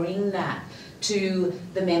we bring that to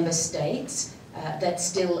the member states that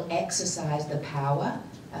still exercise the power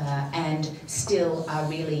and still are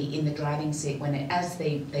really in the driving seat as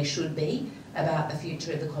they should be about the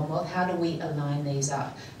future of the Commonwealth? How do we align these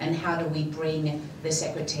up, and how do we bring the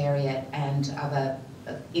Secretariat and other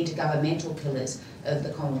intergovernmental pillars of the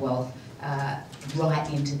Commonwealth right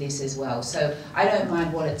into this as well. So I don't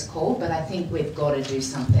mind what it's called, but I think we've got to do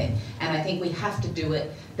something, and I think we have to do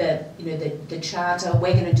it. The charter,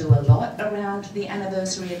 we're going to do a lot around the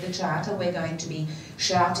anniversary of the charter. We're going to be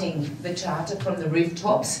shouting the charter from the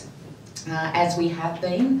rooftops, as we have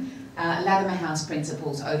been. Latimer House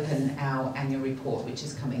Principles open our annual report, which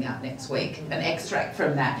is coming out next week, an extract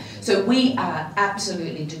from that. So we are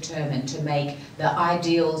absolutely determined to make the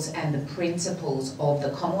ideals and the principles of the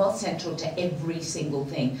Commonwealth central to every single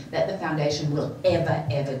thing that the Foundation will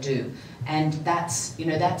ever do. And that's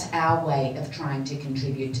our way of trying to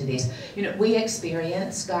contribute to this. We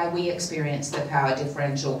experience the power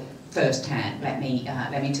differential firsthand, let me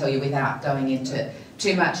tell you, without going into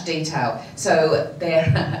too much detail. So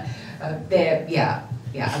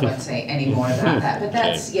I won't say any more about that, but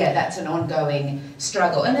that's an ongoing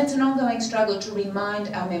struggle, and it's an ongoing struggle to remind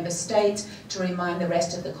our member states, to remind the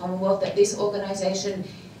rest of the Commonwealth that this organisation,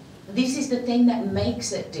 this is the thing that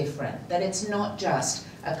makes it different, that it's not just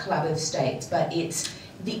a club of states, but it's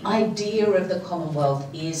the idea of the Commonwealth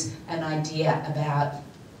is an idea about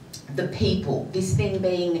the people, this thing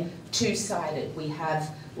being two-sided. We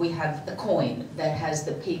have a coin that has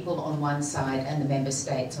the people on one side and the member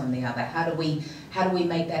states on the other. How do we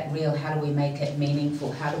make that real? How do we make it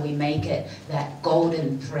meaningful? How do we make it that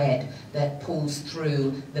golden thread that pulls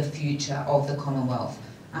through the future of the Commonwealth?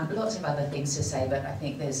 Lots of other things to say, but I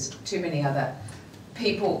think there's too many other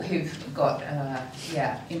people who've got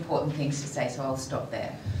important things to say, so I'll stop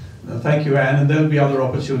there. Thank you, Anne, and there'll be other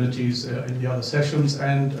opportunities in the other sessions,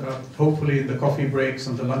 and hopefully the coffee breaks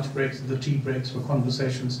and the lunch breaks and the tea breaks for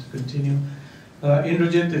conversations to continue.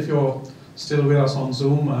 Indrajit, if you're still with us on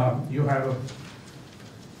Zoom, you have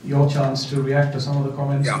your chance to react to some of the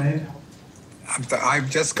comments made.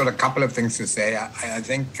 I've just got a couple of things to say. I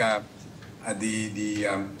think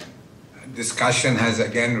the discussion has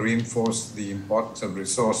again reinforced the importance of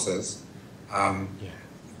resources.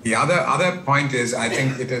 The other point is, I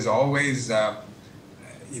think it is always, the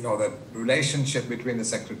relationship between the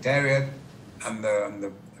Secretariat and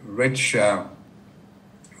the rich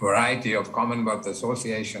variety of Commonwealth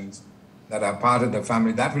associations that are part of the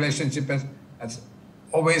family. That relationship has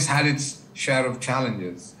always had its share of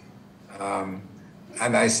challenges. And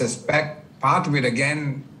I suspect part of it,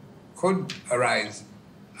 again, could arise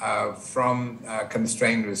from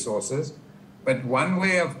constrained resources. But one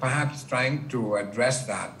way of perhaps trying to address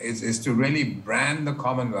that is to really brand the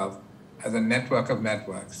Commonwealth as a network of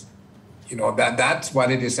networks. That's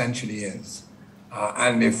what it essentially is.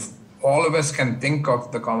 And if all of us can think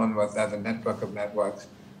of the Commonwealth as a network of networks,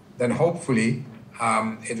 then hopefully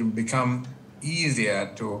it will become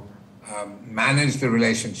easier to manage the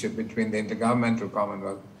relationship between the Intergovernmental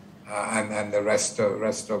Commonwealth and the rest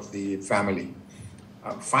of the family.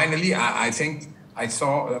 Finally, I think I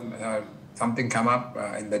saw something come up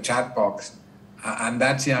in the chat box, and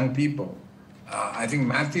that's young people. I think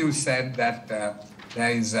Matthew said that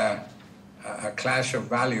there is a clash of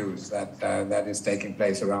values that is taking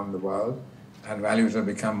place around the world, and values have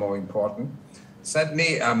become more important.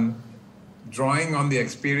 Certainly, drawing on the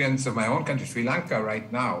experience of my own country, Sri Lanka,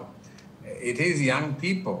 right now, it is young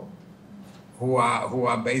people who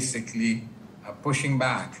are basically pushing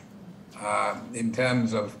back in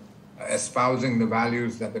terms of espousing the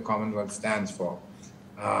values that the Commonwealth stands for.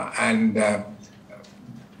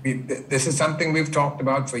 This is something we've talked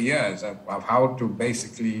about for years, of how to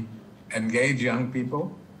basically engage young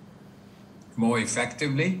people more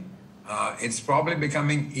effectively. It's probably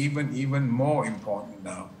becoming even more important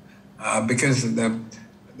now because the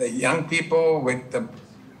young people with the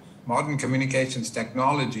modern communications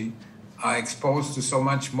technology are exposed to so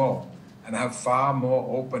much more and have far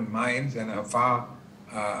more open minds and are far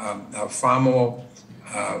more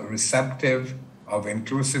receptive of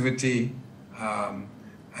inclusivity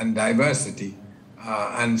and diversity.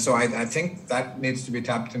 And so I think that needs to be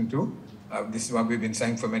tapped into. This is what we've been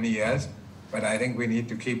saying for many years, but I think we need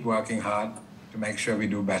to keep working hard to make sure we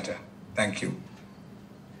do better. Thank you.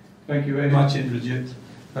 Thank you very much, Indrajit.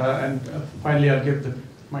 And finally, I'll give the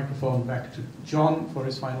microphone back to Jon for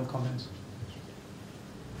his final comments.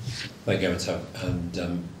 Thank you, Amitav. And I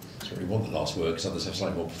don't really want the last word because others have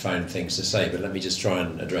slightly more profound things to say, but let me just try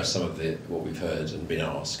and address some of what we've heard and been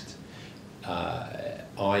asked.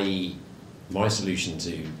 My solution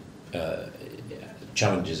to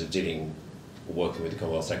challenges of working with the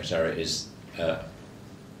Commonwealth Secretariat is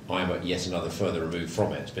I'm yet another further remove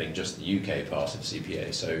from it, being just the UK part of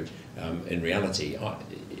CPA. So in reality,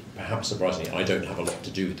 perhaps surprisingly, I don't have a lot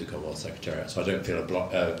to do with the Commonwealth Secretariat, so I don't feel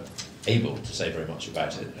able to say very much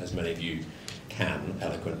about it, as many of you can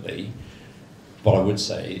eloquently. What I would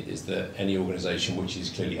say is that any organisation which is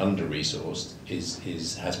clearly under-resourced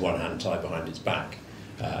has one hand tied behind its back.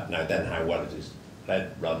 Now then, how well it is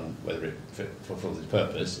led, run, whether it fulfills its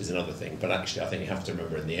purpose is another thing. But actually, I think you have to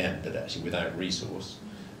remember in the end that actually without resource,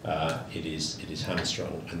 it is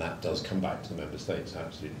hamstrung, and that does come back to the member states.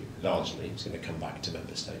 Absolutely, largely, it's going to come back to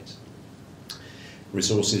member states.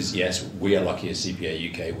 Resources, yes, we are lucky as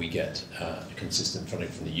CPA UK. We get consistent funding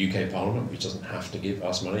from the UK Parliament, which doesn't have to give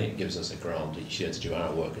us money. It gives us a grant each year to do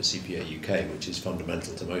our work at CPA UK, which is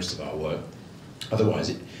fundamental to most of our work.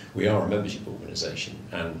 Otherwise, we are a membership organisation,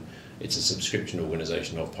 and it's a subscription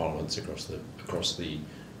organisation of parliaments across the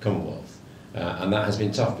Commonwealth. And that has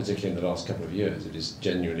been tough, particularly in the last couple of years. It is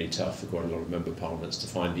genuinely tough for quite a lot of member parliaments to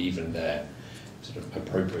find even their sort of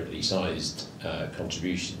appropriately sized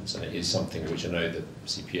contributions, and it is something which I know that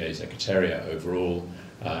CPA Secretariat overall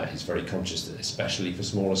is very conscious that, especially for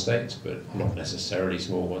smaller states, but not necessarily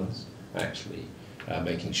small ones, actually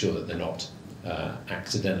making sure that they're not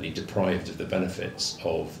accidentally deprived of the benefits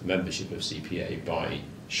of membership of CPA by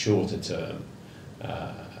shorter term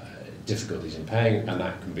difficulties in paying, and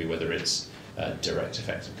that can be whether it's direct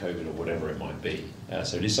effects of COVID or whatever it might be.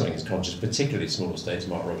 So it is something that's conscious, particularly small states.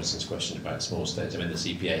 Mark Robinson's question about small states. I mean, the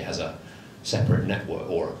CPA has a separate network,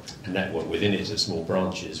 or a network within it of small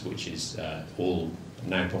branches, which is all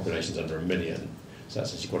now populations under 1 million. So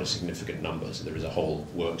that's actually quite a significant number. So there is a whole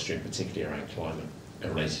work stream, particularly around climate,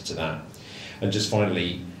 related to that. And just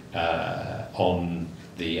finally, on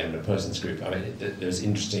the eminent persons group, I mean, there's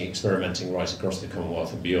interesting experimenting right across the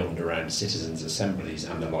Commonwealth and beyond around citizens' assemblies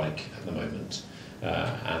and the like at the moment.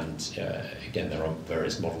 Again, there are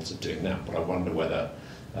various models of doing that, but I wonder whether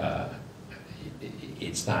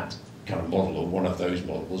it's that kind of model, or one of those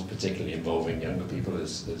models, particularly involving younger people,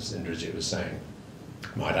 as Indrajit was saying,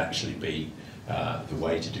 might actually be the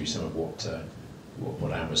way to do some of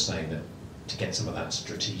what Anne was saying, that to get some of that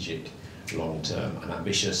strategic, long-term and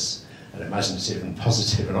ambitious and imaginative and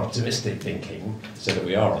positive and optimistic thinking, so that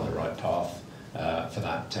we are on the right path for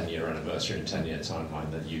that 10-year anniversary and 10-year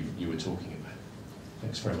timeline that you were talking about.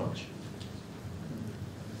 Thanks very much.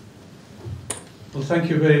 Well, thank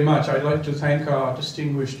you very much. I'd like to thank our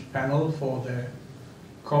distinguished panel for their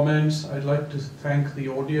comments. I'd like to thank the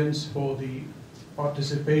audience for the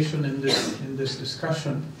participation in this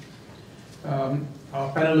discussion.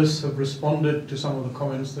 Our panelists have responded to some of the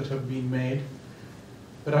comments that have been made,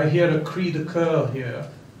 but I hear a cri de coeur here.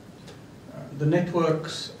 The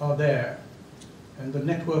networks are there, and the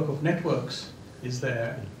network of networks is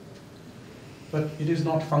there, but it is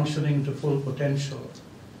not functioning to full potential.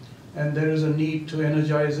 And there is a need to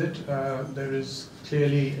energize it. There is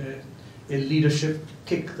clearly a leadership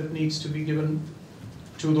kick that needs to be given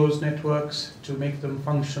to those networks to make them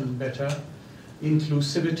function better.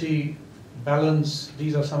 Inclusivity, balance,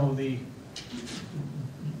 these are some of the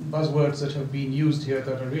buzzwords that have been used here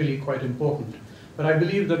that are really quite important. But I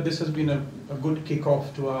believe that this has been a good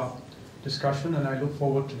kick-off to our discussion, and I look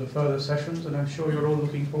forward to the further sessions, and I'm sure you're all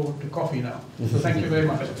looking forward to coffee now. So thank you very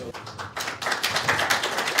much.